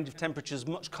exist at a range of temperatures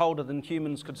much colder than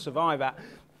humans could survive at.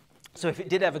 So if it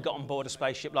did ever get on board a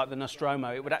spaceship like the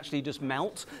Nostromo, it would actually just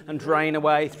melt and drain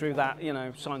away through that, you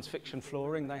know, science fiction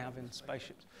flooring they have in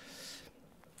spaceships.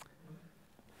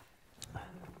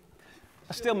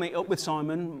 I still meet up with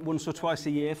Simon once or twice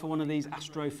a year for one of these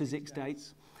astrophysics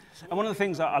dates. And one of the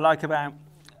things that I like about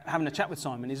having a chat with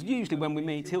Simon is usually when we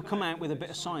meet, he'll come out with a bit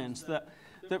of science that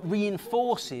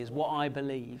reinforces what I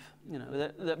believe, you know,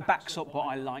 that backs up what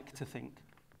I like to think.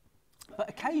 But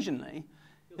occasionally,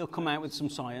 he'll come out with some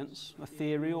science, a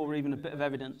theory, or even a bit of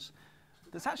evidence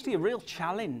that's actually a real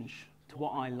challenge to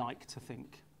what I like to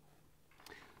think.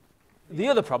 The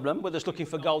other problem with us looking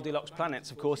for Goldilocks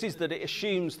planets, of course, is that it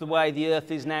assumes the way the Earth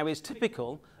is now is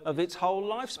typical of its whole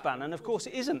lifespan. And of course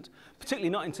it isn't, particularly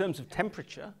not in terms of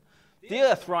temperature. The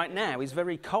Earth right now is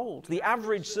very cold. The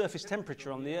average surface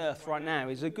temperature on the Earth right now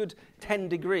is a good 10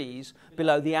 degrees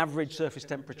below the average surface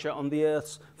temperature on the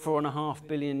Earth's 4.5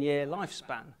 billion year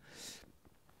lifespan.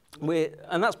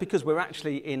 And that's because we're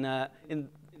actually in the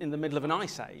middle of an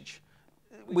ice age.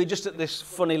 We're just at this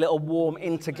funny little warm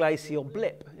interglacial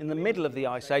blip in the middle of the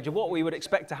ice age. And what we would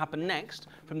expect to happen next,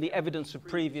 from the evidence of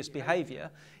previous behaviour,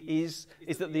 is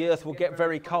that the Earth will get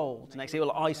very cold. Next, it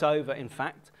will ice over, in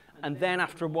fact. And then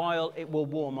after a while, it will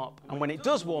warm up. And when it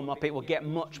does warm up, it will get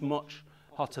much, much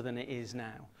hotter than it is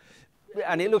now.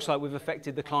 And it looks like we've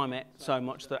affected the climate so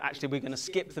much that actually we're going to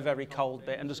skip the very cold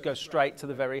bit and just go straight to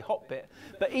the very hot bit.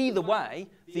 But either way,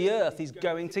 the Earth is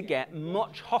going to get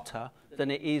much hotter than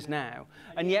it is now.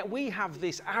 And yet we have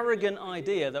this arrogant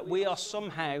idea that we are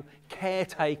somehow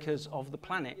caretakers of the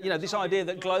planet. You know, this idea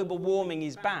that global warming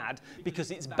is bad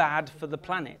because it's bad for the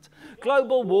planet.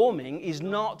 Global warming is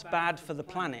not bad for the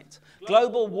planet.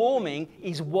 Global warming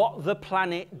is what the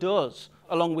planet does.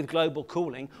 Along with global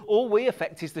cooling, all we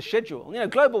affect is the schedule. You know,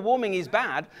 global warming is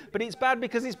bad, but it's bad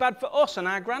because it's bad for us and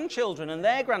our grandchildren and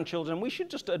their grandchildren. We should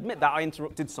just admit that. I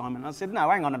interrupted Simon. I said, no,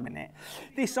 hang on a minute.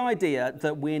 This idea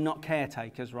that we're not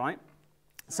caretakers, right?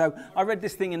 So I read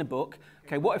this thing in a book.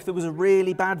 Okay, what if there was a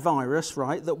really bad virus,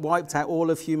 right, that wiped out all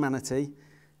of humanity?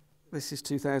 This is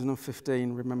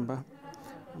 2015, remember?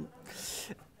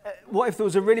 What if there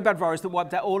was a really bad virus that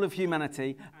wiped out all of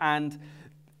humanity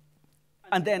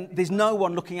and then there's no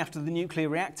one looking after the nuclear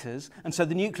reactors, and so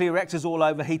the nuclear reactors all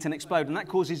overheat and explode, and that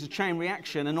causes a chain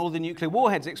reaction, and all the nuclear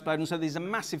warheads explode, and so there's a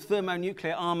massive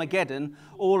thermonuclear Armageddon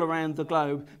all around the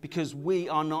globe because we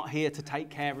are not here to take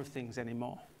care of things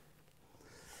anymore.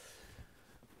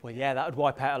 Well, yeah, that would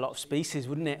wipe out a lot of species,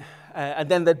 wouldn't it? And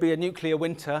then there'd be a nuclear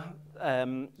winter,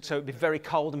 so it'd be very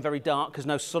cold and very dark because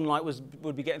no sunlight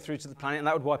would be getting through to the planet, and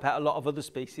that would wipe out a lot of other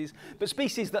species. But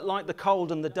species that like the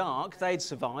cold and the dark, they'd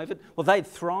survive. Well, they'd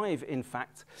thrive, in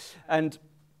fact. And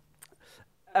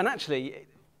actually,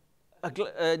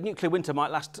 a nuclear winter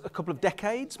might last a couple of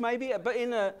decades, maybe, but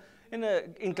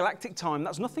in galactic time,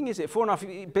 that's nothing, is it?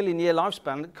 4.5 billion year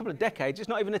lifespan, a couple of decades, it's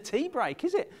not even a tea break,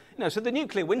 is it? You know, so the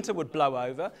nuclear winter would blow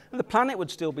over, and the planet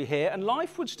would still be here, and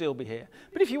life would still be here.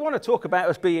 But if you want to talk about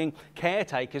us being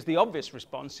caretakers, the obvious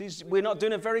response is we're not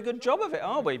doing a very good job of it,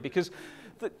 are we? Because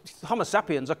the Homo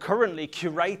sapiens are currently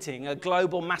curating a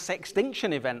global mass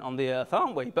extinction event on the Earth,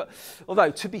 aren't we? But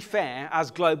although, to be fair, as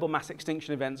global mass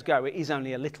extinction events go, it is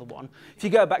only a little one. If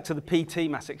you go back to the PT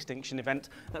mass extinction event,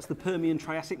 that's the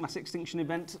Permian-Triassic mass extinction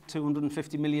event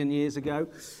 250 million years ago.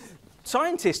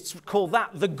 Scientists call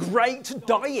that the Great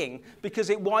Dying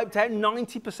because it wiped out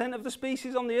 90% of the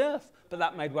species on the Earth. But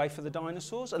that made way for the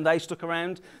dinosaurs, and they stuck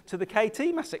around to the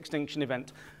KT mass extinction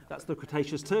event. That's the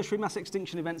Cretaceous Tertiary mass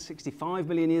extinction event 65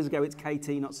 million years ago. It's KT,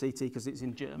 not CT, because it's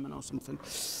in German or something.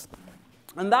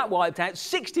 And that wiped out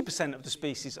 60% of the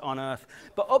species on Earth.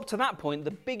 But up to that point,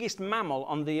 the biggest mammal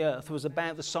on the Earth was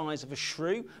about the size of a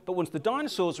shrew. But once the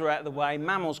dinosaurs were out of the way,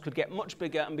 mammals could get much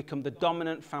bigger and become the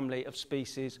dominant family of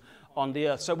species on the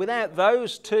Earth. So without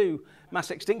those two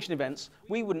mass extinction events,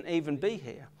 we wouldn't even be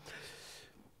here.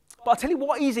 But I'll tell you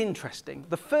what is interesting.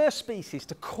 The first species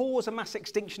to cause a mass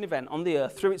extinction event on the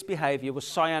Earth through its behaviour was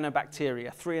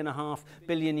cyanobacteria. 3.5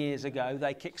 billion years ago,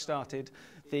 they kick-started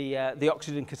the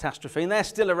oxygen catastrophe, and they're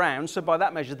still around, so by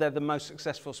that measure, they're the most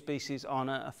successful species on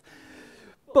Earth.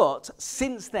 But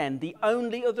since then, the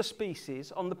only other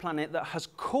species on the planet that has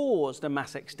caused a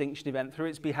mass extinction event through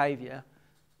its behaviour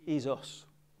is us,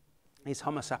 is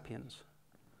Homo sapiens.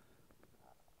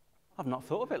 I've not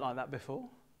thought of it like that before.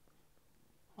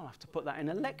 I'll have to put that in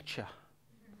a lecture.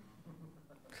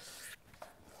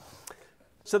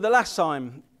 So the last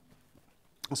time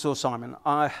I saw Simon,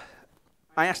 I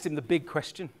asked him the big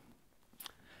question.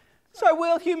 So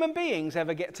will human beings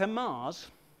ever get to Mars?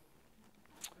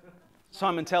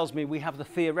 Simon tells me we have the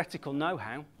theoretical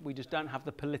know-how, we just don't have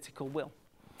the political will.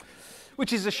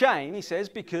 Which is a shame, he says,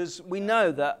 because we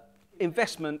know that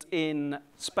investment in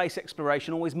space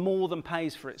exploration always more than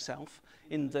pays for itself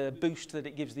in the boost that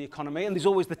it gives the economy, and there's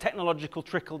always the technological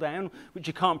trickle down, which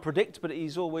you can't predict, but it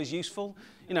is always useful.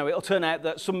 You know, it'll turn out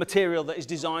that some material that is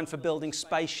designed for building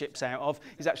spaceships out of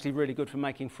is actually really good for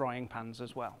making frying pans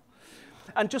as well.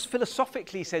 And just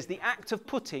philosophically, he says, the act of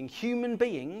putting human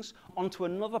beings onto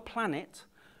another planet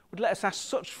would let us ask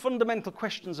such fundamental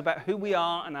questions about who we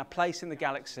are and our place in the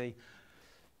galaxy,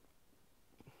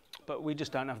 but we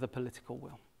just don't have the political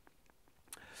will.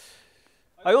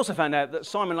 I also found out that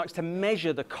Simon likes to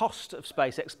measure the cost of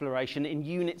space exploration in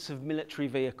units of military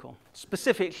vehicle,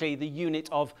 specifically the unit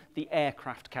of the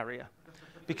aircraft carrier.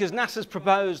 Because NASA's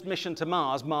proposed mission to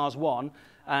Mars, Mars 1,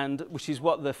 and which is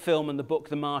what the film and the book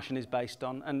The Martian is based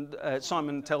on, and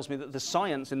Simon tells me that the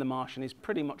science in The Martian is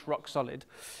pretty much rock solid.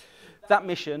 That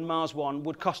mission, Mars 1,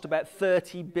 would cost about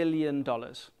 $30 billion.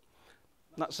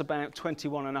 That's about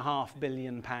 £21.5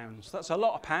 billion. That's a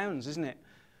lot of pounds, isn't it?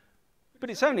 But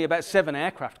it's only about 7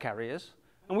 aircraft carriers,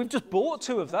 and we've just bought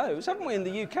 2 of those, haven't we, in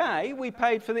the UK? We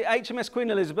paid for the HMS Queen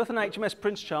Elizabeth and HMS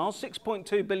Prince Charles,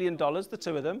 $6.2 billion, the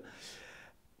 2 of them.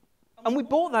 And we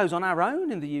bought those on our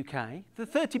own in the UK. The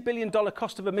 $30 billion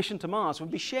cost of a mission to Mars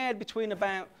would be shared between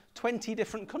about 20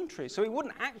 different countries, so it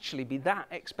wouldn't actually be that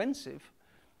expensive.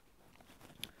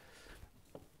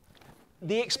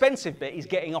 The expensive bit is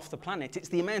getting off the planet. It's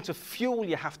the amount of fuel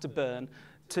you have to burn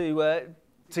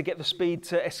to get the speed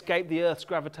to escape the Earth's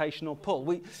gravitational pull.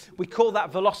 We call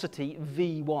that velocity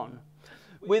V1.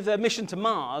 With a mission to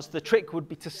Mars, the trick would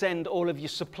be to send all of your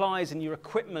supplies and your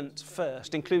equipment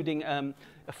first, including a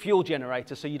fuel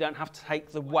generator, so you don't have to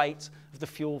take the weight of the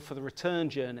fuel for the return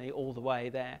journey all the way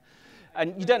there.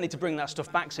 And you don't need to bring that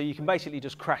stuff back, so you can basically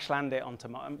just crash land it onto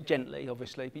Mars, gently,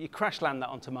 obviously, but you crash land that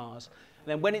onto Mars. And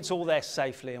then when it's all there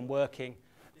safely and working,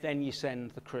 then you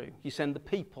send the crew. You send the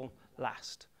people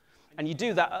last. And you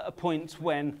do that at a point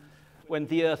when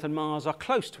the Earth and Mars are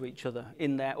close to each other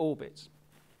in their orbits.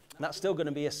 And that's still going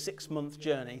to be a 6-month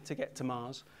journey to get to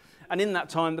Mars. And in that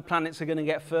time, the planets are going to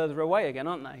get further away again,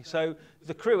 aren't they? So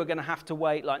the crew are going to have to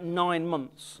wait like 9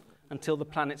 months until the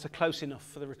planets are close enough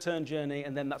for the return journey,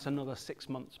 and then that's another 6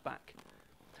 months back.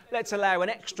 Let's allow an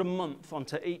extra month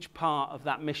onto each part of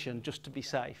that mission just to be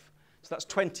safe. So that's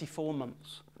 24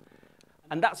 months.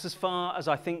 And that's as far as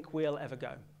I think we'll ever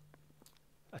go.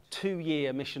 A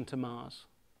 2-year mission to Mars.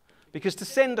 Because to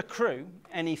send a crew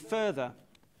any further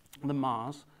than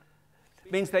Mars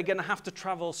means they're going to have to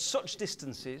travel such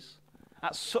distances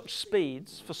at such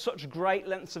speeds for such great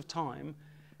lengths of time.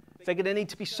 They're going to need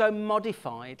to be so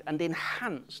modified and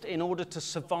enhanced in order to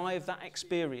survive that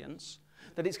experience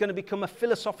that it's going to become a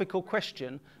philosophical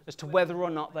question as to whether or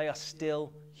not they are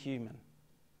still human.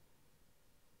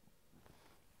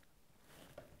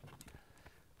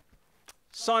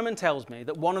 Simon tells me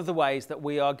that one of the ways that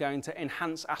we are going to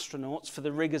enhance astronauts for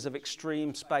the rigours of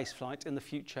extreme spaceflight in the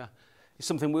future is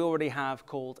something we already have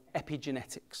called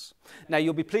epigenetics. Now,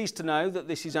 you'll be pleased to know that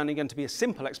this is only going to be a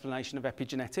simple explanation of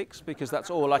epigenetics because that's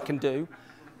all I can do,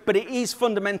 but it is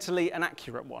fundamentally an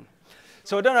accurate one.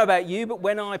 So I don't know about you, but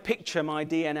when I picture my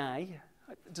DNA,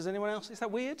 does anyone else, is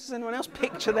that weird? Does anyone else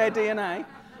picture their DNA?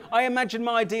 I imagine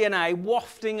my DNA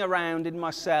wafting around in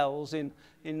my cells in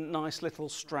nice little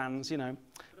strands, you know.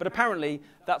 But apparently,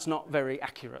 that's not very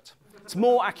accurate. It's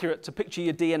more accurate to picture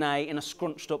your DNA in a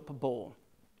scrunched up ball.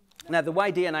 Now, the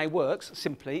way DNA works,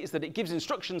 simply, is that it gives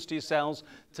instructions to your cells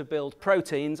to build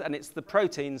proteins, and it's the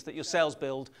proteins that your cells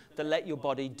build that let your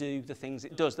body do the things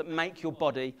it does, that make your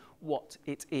body what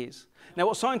it is. Now,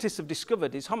 what scientists have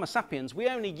discovered is Homo sapiens, we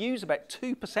only use about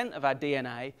 2% of our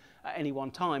DNA at any one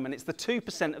time, and it's the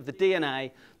 2% of the DNA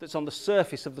that's on the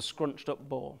surface of the scrunched up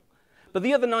ball. But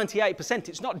the other 98%,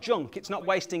 it's not junk, it's not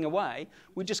wasting away,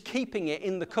 we're just keeping it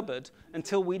in the cupboard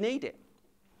until we need it.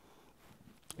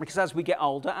 Because as we get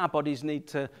older, our bodies need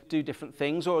to do different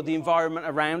things, or the environment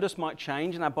around us might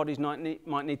change and our bodies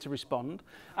might need to respond.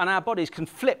 And our bodies can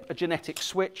flip a genetic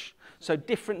switch, so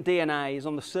different DNA is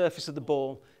on the surface of the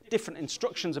ball, different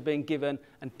instructions are being given,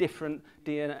 and different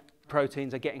DNA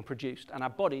proteins are getting produced. And our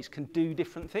bodies can do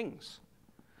different things.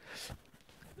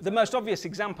 The most obvious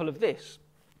example of this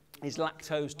is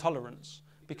lactose tolerance,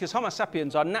 because Homo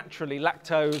sapiens are naturally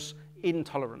lactose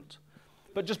intolerant.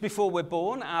 But just before we're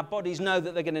born, our bodies know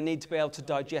that they're going to need to be able to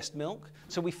digest milk.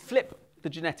 So we flip the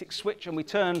genetic switch and we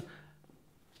turn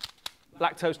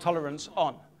lactose tolerance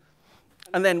on.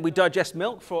 And then we digest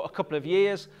milk for a couple of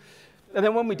years. And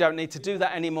then when we don't need to do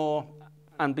that anymore,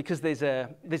 and because there's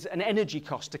an energy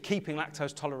cost to keeping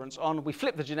lactose tolerance on, we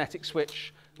flip the genetic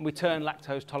switch and we turn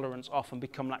lactose tolerance off and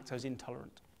become lactose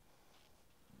intolerant.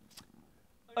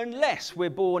 Unless we're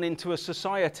born into a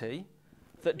society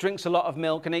that drinks a lot of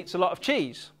milk and eats a lot of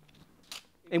cheese,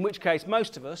 in which case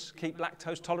most of us keep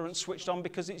lactose tolerance switched on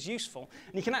because it's useful.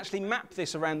 And you can actually map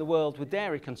this around the world with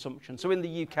dairy consumption. So in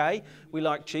the UK, we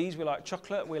like cheese, we like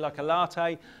chocolate, we like a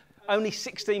latte. Only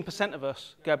 16% of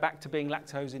us go back to being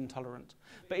lactose intolerant.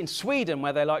 But in Sweden,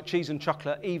 where they like cheese and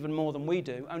chocolate even more than we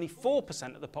do, only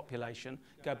 4% of the population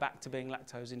go back to being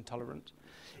lactose intolerant.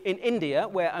 In India,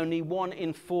 where only 1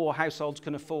 in 4 households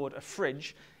can afford a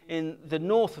fridge, in the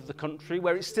north of the country,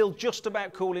 where it's still just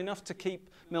about cool enough to keep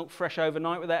milk fresh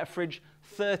overnight without a fridge,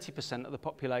 30% of the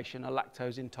population are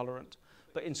lactose intolerant.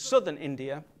 But in southern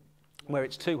India, where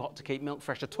it's too hot to keep milk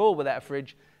fresh at all without a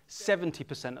fridge,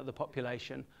 70% of the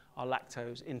population are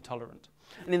lactose intolerant.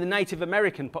 And in the Native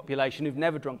American population who've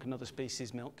never drunk another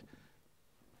species' milk,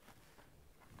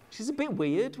 which is a bit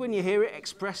weird when you hear it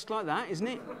expressed like that, isn't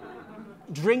it?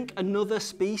 Drink another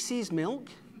species' milk?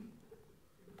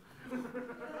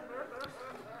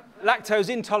 Lactose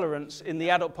intolerance in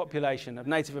the adult population of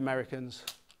Native Americans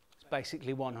is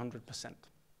basically 100%.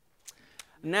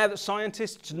 Now that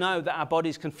scientists know that our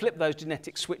bodies can flip those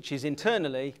genetic switches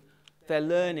internally, they're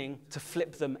learning to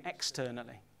flip them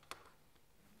externally.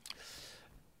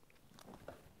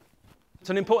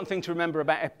 So an important thing to remember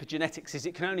about epigenetics is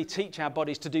it can only teach our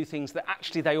bodies to do things that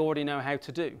actually they already know how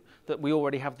to do, that we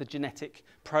already have the genetic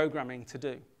programming to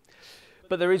do.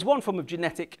 But there is one form of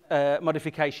genetic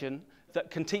modification that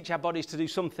can teach our bodies to do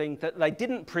something that they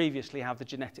didn't previously have the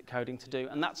genetic coding to do,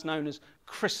 and that's known as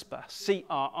CRISPR,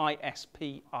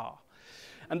 C-R-I-S-P-R.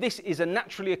 And this is a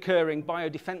naturally occurring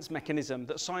biodefense mechanism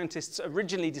that scientists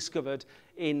originally discovered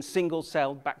in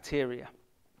single-celled bacteria.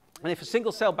 And if a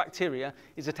single-cell bacteria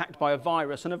is attacked by a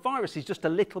virus, and a virus is just a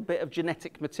little bit of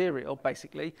genetic material,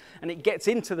 basically, and it gets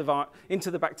into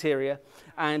the bacteria,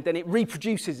 and then it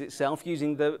reproduces itself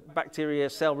using the bacteria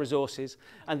cell resources,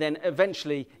 and then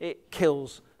eventually it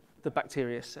kills the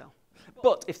bacteria cell.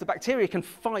 But if the bacteria can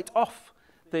fight off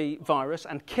the virus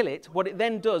and kill it, what it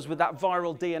then does with that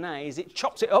viral DNA is it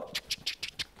chops it up,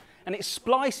 and it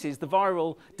splices the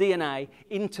viral DNA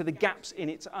into the gaps in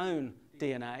its own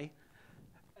DNA,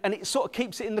 and it sort of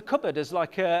keeps it in the cupboard as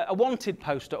like a wanted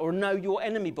poster or a know your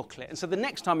enemy booklet. And so the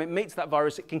next time it meets that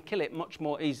virus, it can kill it much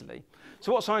more easily.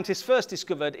 So what scientists first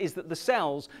discovered is that the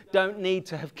cells don't need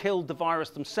to have killed the virus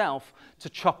themselves to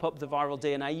chop up the viral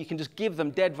DNA. You can just give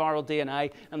them dead viral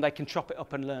DNA and they can chop it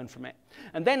up and learn from it.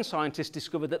 And then scientists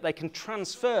discovered that they can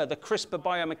transfer the CRISPR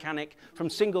biomechanic from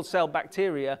single-cell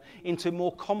bacteria into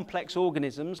more complex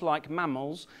organisms like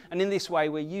mammals. And in this way,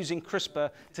 we're using CRISPR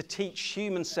to teach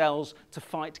human cells to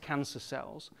fight cancer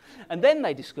cells. And then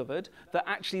they discovered that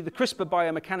actually the CRISPR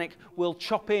biomechanic will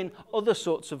chop in other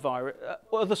sorts of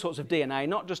DNA,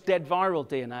 not just dead viral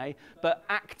DNA, but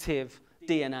active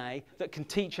DNA that can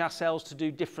teach our cells to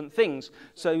do different things.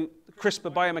 So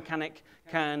CRISPR biomechanic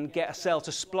can get a cell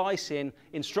to splice in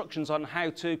instructions on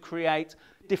how to create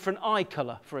different eye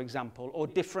colour, for example, or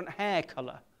different hair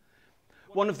colour.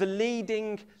 One of the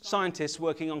leading scientists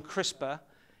working on CRISPR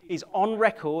is on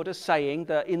record as saying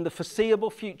that in the foreseeable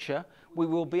future, we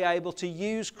will be able to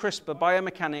use CRISPR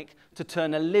biomechanic to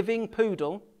turn a living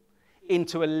poodle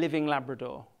into a living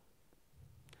Labrador.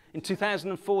 In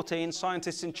 2014,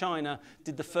 scientists in China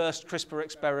did the first CRISPR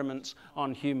experiments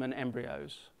on human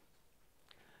embryos.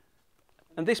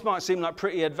 And this might seem like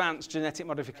pretty advanced genetic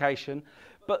modification,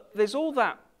 but there's all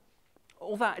that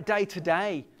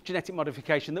day-to-day genetic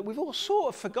modification that we've all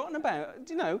sort of forgotten about.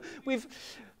 You know, we've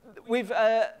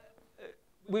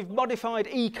modified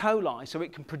E. coli so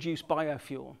it can produce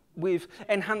biofuel. We've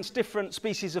enhanced different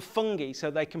species of fungi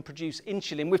so they can produce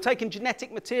insulin. We've taken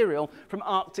genetic material from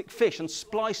Arctic fish and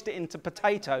spliced it into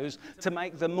potatoes to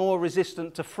make them more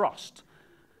resistant to frost.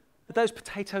 Are those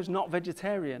potatoes not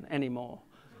vegetarian anymore?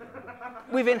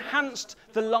 We've enhanced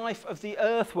the life of the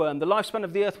earthworm, the lifespan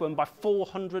of the earthworm by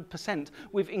 400%.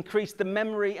 We've increased the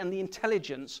memory and the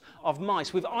intelligence of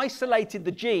mice. We've isolated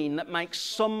the gene that makes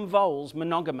some voles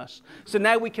monogamous. So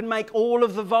now we can make all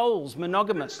of the voles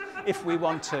monogamous if we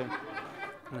want to.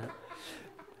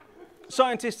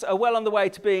 Scientists are well on the way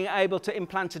to being able to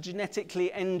implant a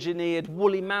genetically engineered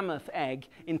woolly mammoth egg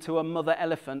into a mother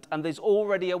elephant, and there's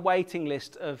already a waiting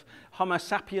list of Homo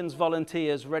sapiens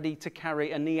volunteers ready to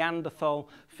carry a Neanderthal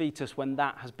fetus when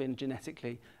that has been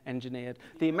genetically engineered.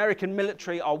 The American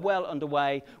military are well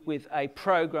underway with a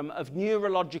program of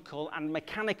neurological and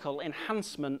mechanical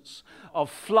enhancements of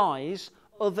flies,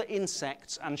 other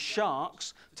insects and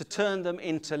sharks to turn them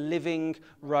into living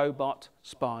robot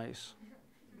spies.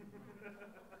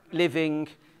 Living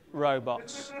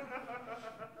robots.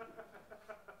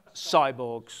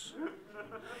 Cyborgs.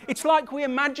 It's like we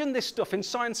imagined this stuff in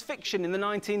science fiction in the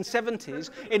 1970s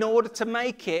in order to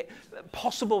make it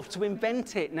possible to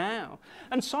invent it now.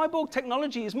 And cyborg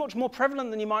technology is much more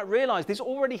prevalent than you might realise. There's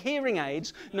already hearing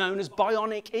aids known as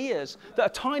bionic ears that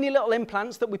are tiny little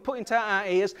implants that we put into our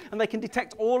ears, and they can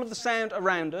detect all of the sound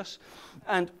around us.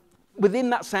 And within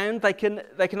that sound, they can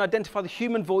identify the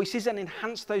human voices and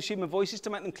enhance those human voices to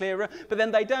make them clearer, but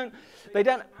then they don't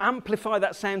amplify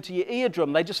that sound to your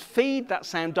eardrum. They just feed that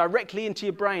sound directly into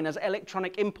your brain as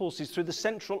electronic impulses through the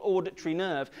central auditory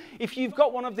nerve. If you've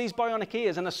got one of these bionic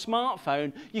ears and a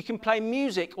smartphone, you can play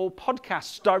music or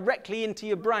podcasts directly into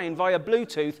your brain via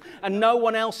Bluetooth, and no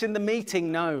one else in the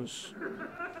meeting knows.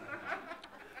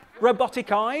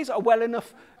 Robotic eyes are well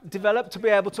enough developed to be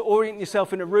able to orient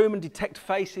yourself in a room and detect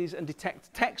faces and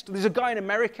detect text. There's a guy in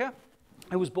America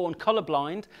who was born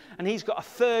colourblind, and he's got a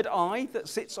third eye that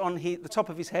sits on the top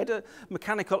of his head, a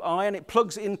mechanical eye, and it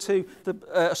plugs into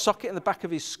a socket in the back of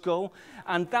his skull,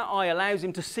 and that eye allows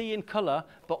him to see in colour,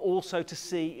 but also to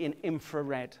see in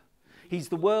infrared. He's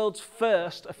the world's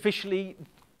first officially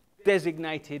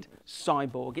designated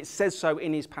cyborg. It says so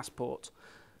in his passport,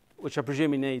 which I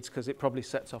presume he needs because it probably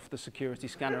sets off the security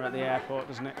scanner at the airport,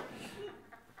 doesn't it?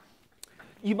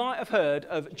 You might have heard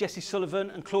of Jesse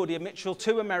Sullivan and Claudia Mitchell,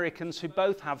 two Americans who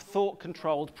both have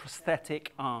thought-controlled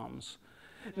prosthetic arms.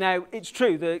 Now, it's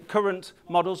true, the current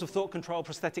models of thought-controlled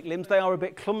prosthetic limbs, they are a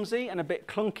bit clumsy and a bit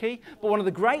clunky, but one of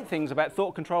the great things about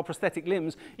thought-controlled prosthetic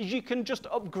limbs is you can just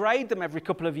upgrade them every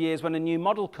couple of years when a new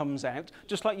model comes out,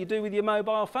 just like you do with your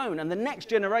mobile phone. And the next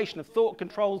generation of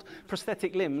thought-controlled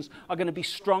prosthetic limbs are going to be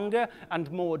stronger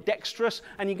and more dexterous,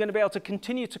 and you're going to be able to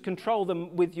continue to control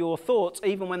them with your thoughts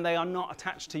even when they are not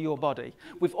attached to your body.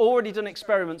 We've already done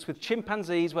experiments with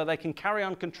chimpanzees where they can carry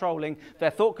on controlling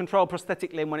their thought-controlled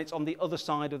prosthetic limb when it's on the other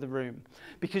side of the room,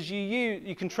 because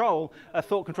you control a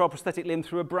thought-controlled prosthetic limb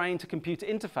through a brain-to-computer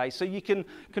interface, so you can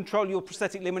control your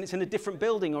prosthetic limb when it's in a different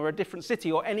building or a different city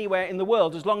or anywhere in the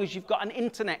world, as long as you've got an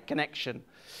internet connection.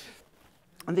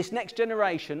 And this next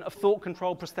generation of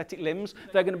thought-controlled prosthetic limbs,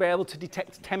 they're going to be able to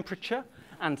detect temperature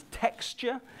and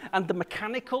texture and the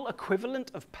mechanical equivalent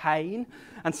of pain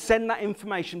and send that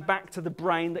information back to the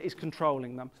brain that is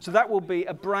controlling them. So that will be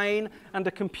a brain and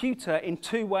a computer in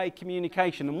two-way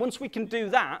communication. And once we can do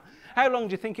that, how long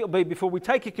do you think it'll be before we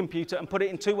take a computer and put it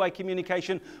in two-way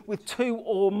communication with two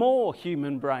or more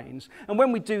human brains? And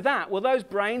when we do that, will those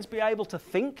brains be able to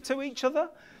think to each other?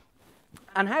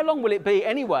 And how long will it be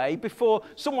anyway before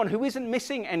someone who isn't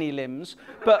missing any limbs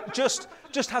but just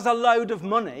has a load of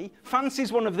money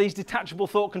fancies one of these detachable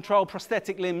thought-controlled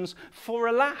prosthetic limbs for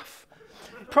a laugh?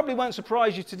 probably won't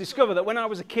surprise you to discover that when I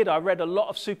was a kid, I read a lot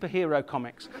of superhero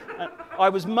comics. I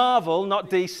was Marvel, not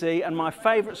DC, and my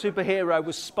favourite superhero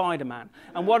was Spider-Man.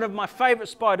 And one of my favourite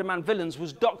Spider-Man villains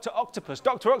was Dr. Octopus.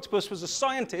 Dr. Octopus was a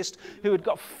scientist who had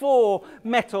got 4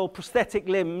 metal prosthetic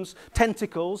limbs,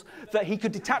 tentacles, that he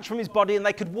could detach from his body and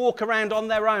they could walk around on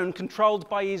their own, controlled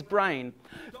by his brain.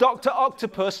 Dr.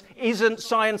 Octopus isn't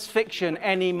science fiction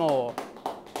anymore.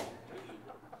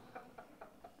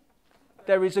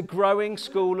 There is a growing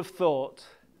school of thought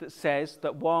that says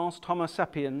that whilst Homo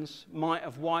sapiens might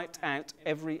have wiped out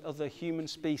every other human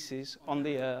species on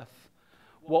the earth,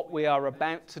 what we are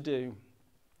about to do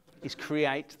is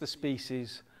create the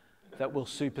species that will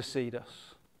supersede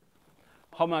us.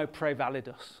 Homo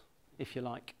prevalidus, if you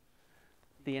like,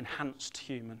 the enhanced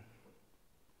human.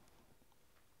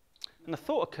 And a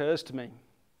thought occurs to me.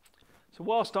 So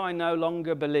whilst I no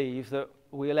longer believe that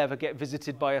we'll ever get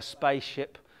visited by a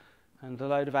spaceship and a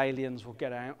load of aliens will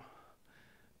get out,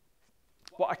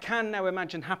 what I can now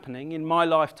imagine happening in my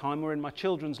lifetime or in my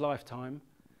children's lifetime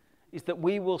is that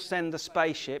we will send a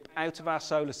spaceship out of our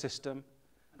solar system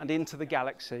and into the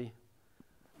galaxy,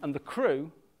 and the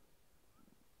crew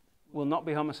will not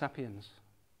be Homo sapiens.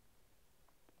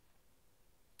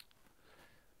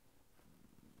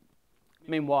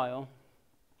 Meanwhile,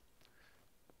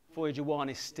 Voyager 1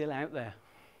 is still out there,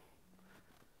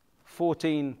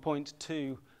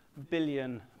 14.2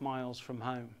 billion miles from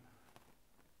home.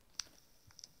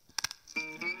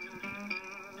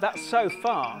 That's so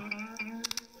far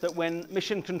that when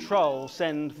Mission Control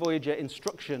send Voyager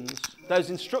instructions, those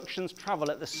instructions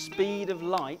travel at the speed of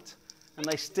light and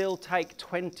they still take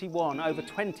over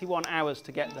 21 hours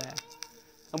to get there.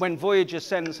 And when Voyager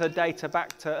sends her data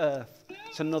back to Earth,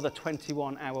 it's another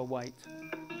 21-hour wait.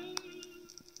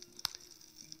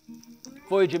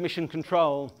 Voyager Mission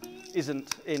Control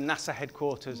isn't in NASA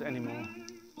headquarters anymore.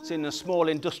 It's in a small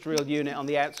industrial unit on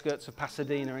the outskirts of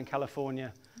Pasadena in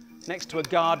California, next to a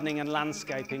gardening and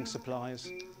landscaping supplies,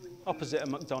 opposite a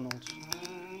McDonald's.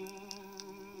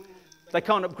 They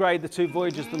can't upgrade the 2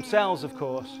 Voyagers themselves, of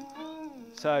course,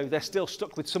 so they're still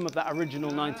stuck with some of that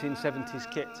original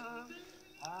 1970s kit.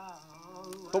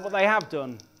 But what they have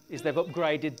done is they've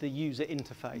upgraded the user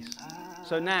interface.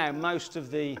 So now most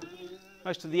of the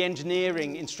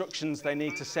engineering instructions they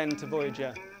need to send to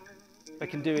Voyager, they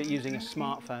can do it using a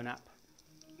smartphone app.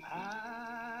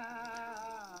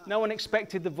 No one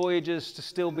expected the Voyagers to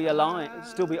still be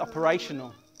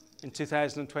operational in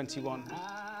 2021.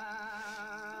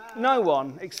 No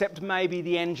one, except maybe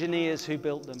the engineers who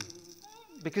built them,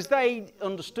 because they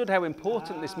understood how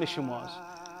important this mission was.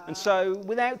 And so,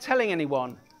 without telling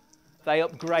anyone, they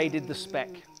upgraded the spec.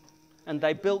 And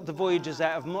they built the Voyagers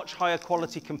out of much higher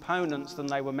quality components than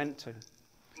they were meant to.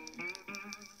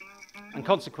 And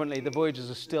consequently, the Voyagers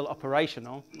are still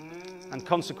operational. And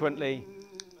consequently,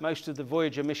 most of the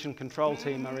Voyager Mission Control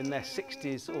team are in their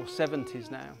 60s or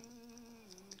 70s now.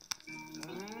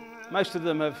 Most of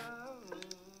them have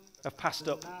passed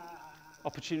up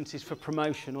opportunities for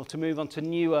promotion or to move on to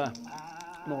newer,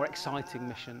 more exciting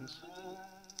missions.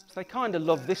 So they kind of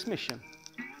love this mission.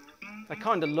 They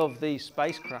kind of love these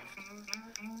spacecraft.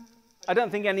 I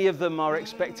don't think any of them are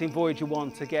expecting Voyager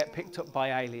 1 to get picked up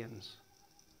by aliens.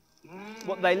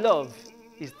 What they love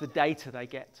is the data they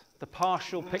get, the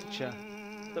partial picture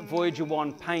that Voyager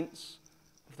 1 paints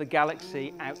of the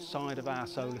galaxy outside of our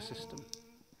solar system.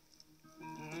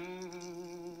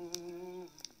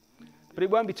 But it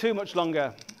won't be too much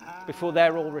longer before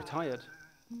they're all retired.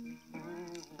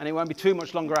 And it won't be too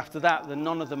much longer after that that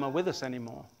none of them are with us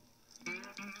anymore.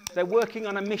 They're working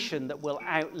on a mission that will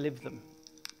outlive them.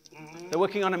 They're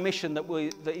working on a mission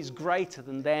that is greater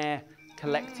than their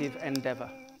collective endeavour.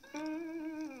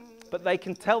 But they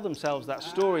can tell themselves that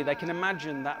story. They can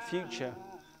imagine that future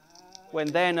when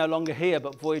they're no longer here,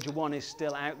 but Voyager 1 is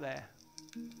still out there.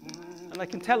 And they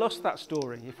can tell us that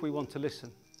story if we want to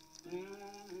listen.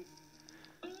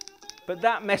 But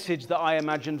that message that I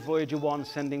imagined Voyager 1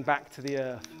 sending back to the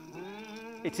Earth,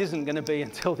 it isn't going to be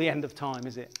until the end of time,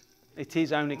 is it? It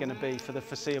is only going to be for the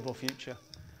foreseeable future.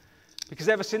 Because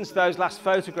ever since those last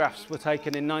photographs were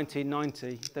taken in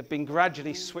 1990, they've been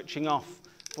gradually switching off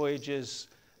Voyager's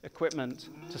equipment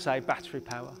to save battery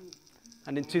power.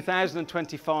 And in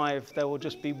 2025, there will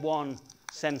just be one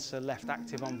sensor left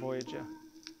active on Voyager.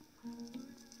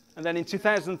 And then in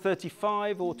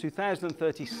 2035 or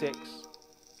 2036,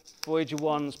 Voyager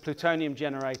 1's plutonium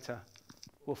generator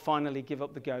will finally give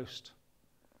up the ghost.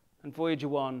 And Voyager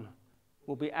 1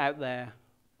 will be out there,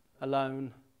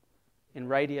 alone, in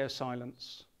radio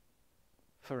silence,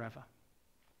 forever.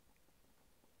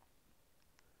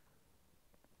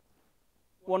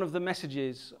 One of the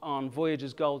messages on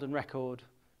Voyager's golden record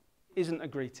isn't a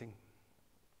greeting.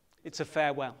 It's a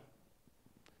farewell.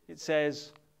 It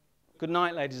says, good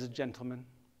night, ladies and gentlemen.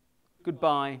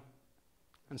 Goodbye,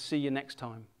 and see you next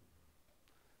time.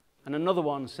 And another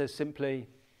one says simply,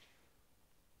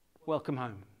 welcome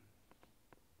home.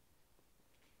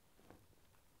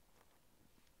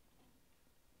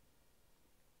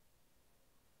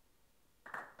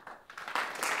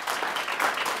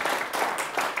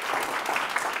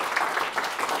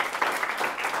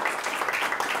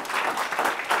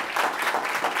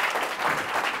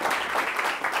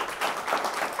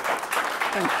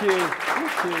 Thank you.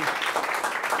 Thank you.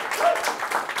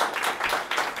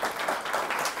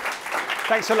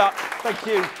 Thanks a lot. Thank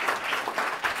you.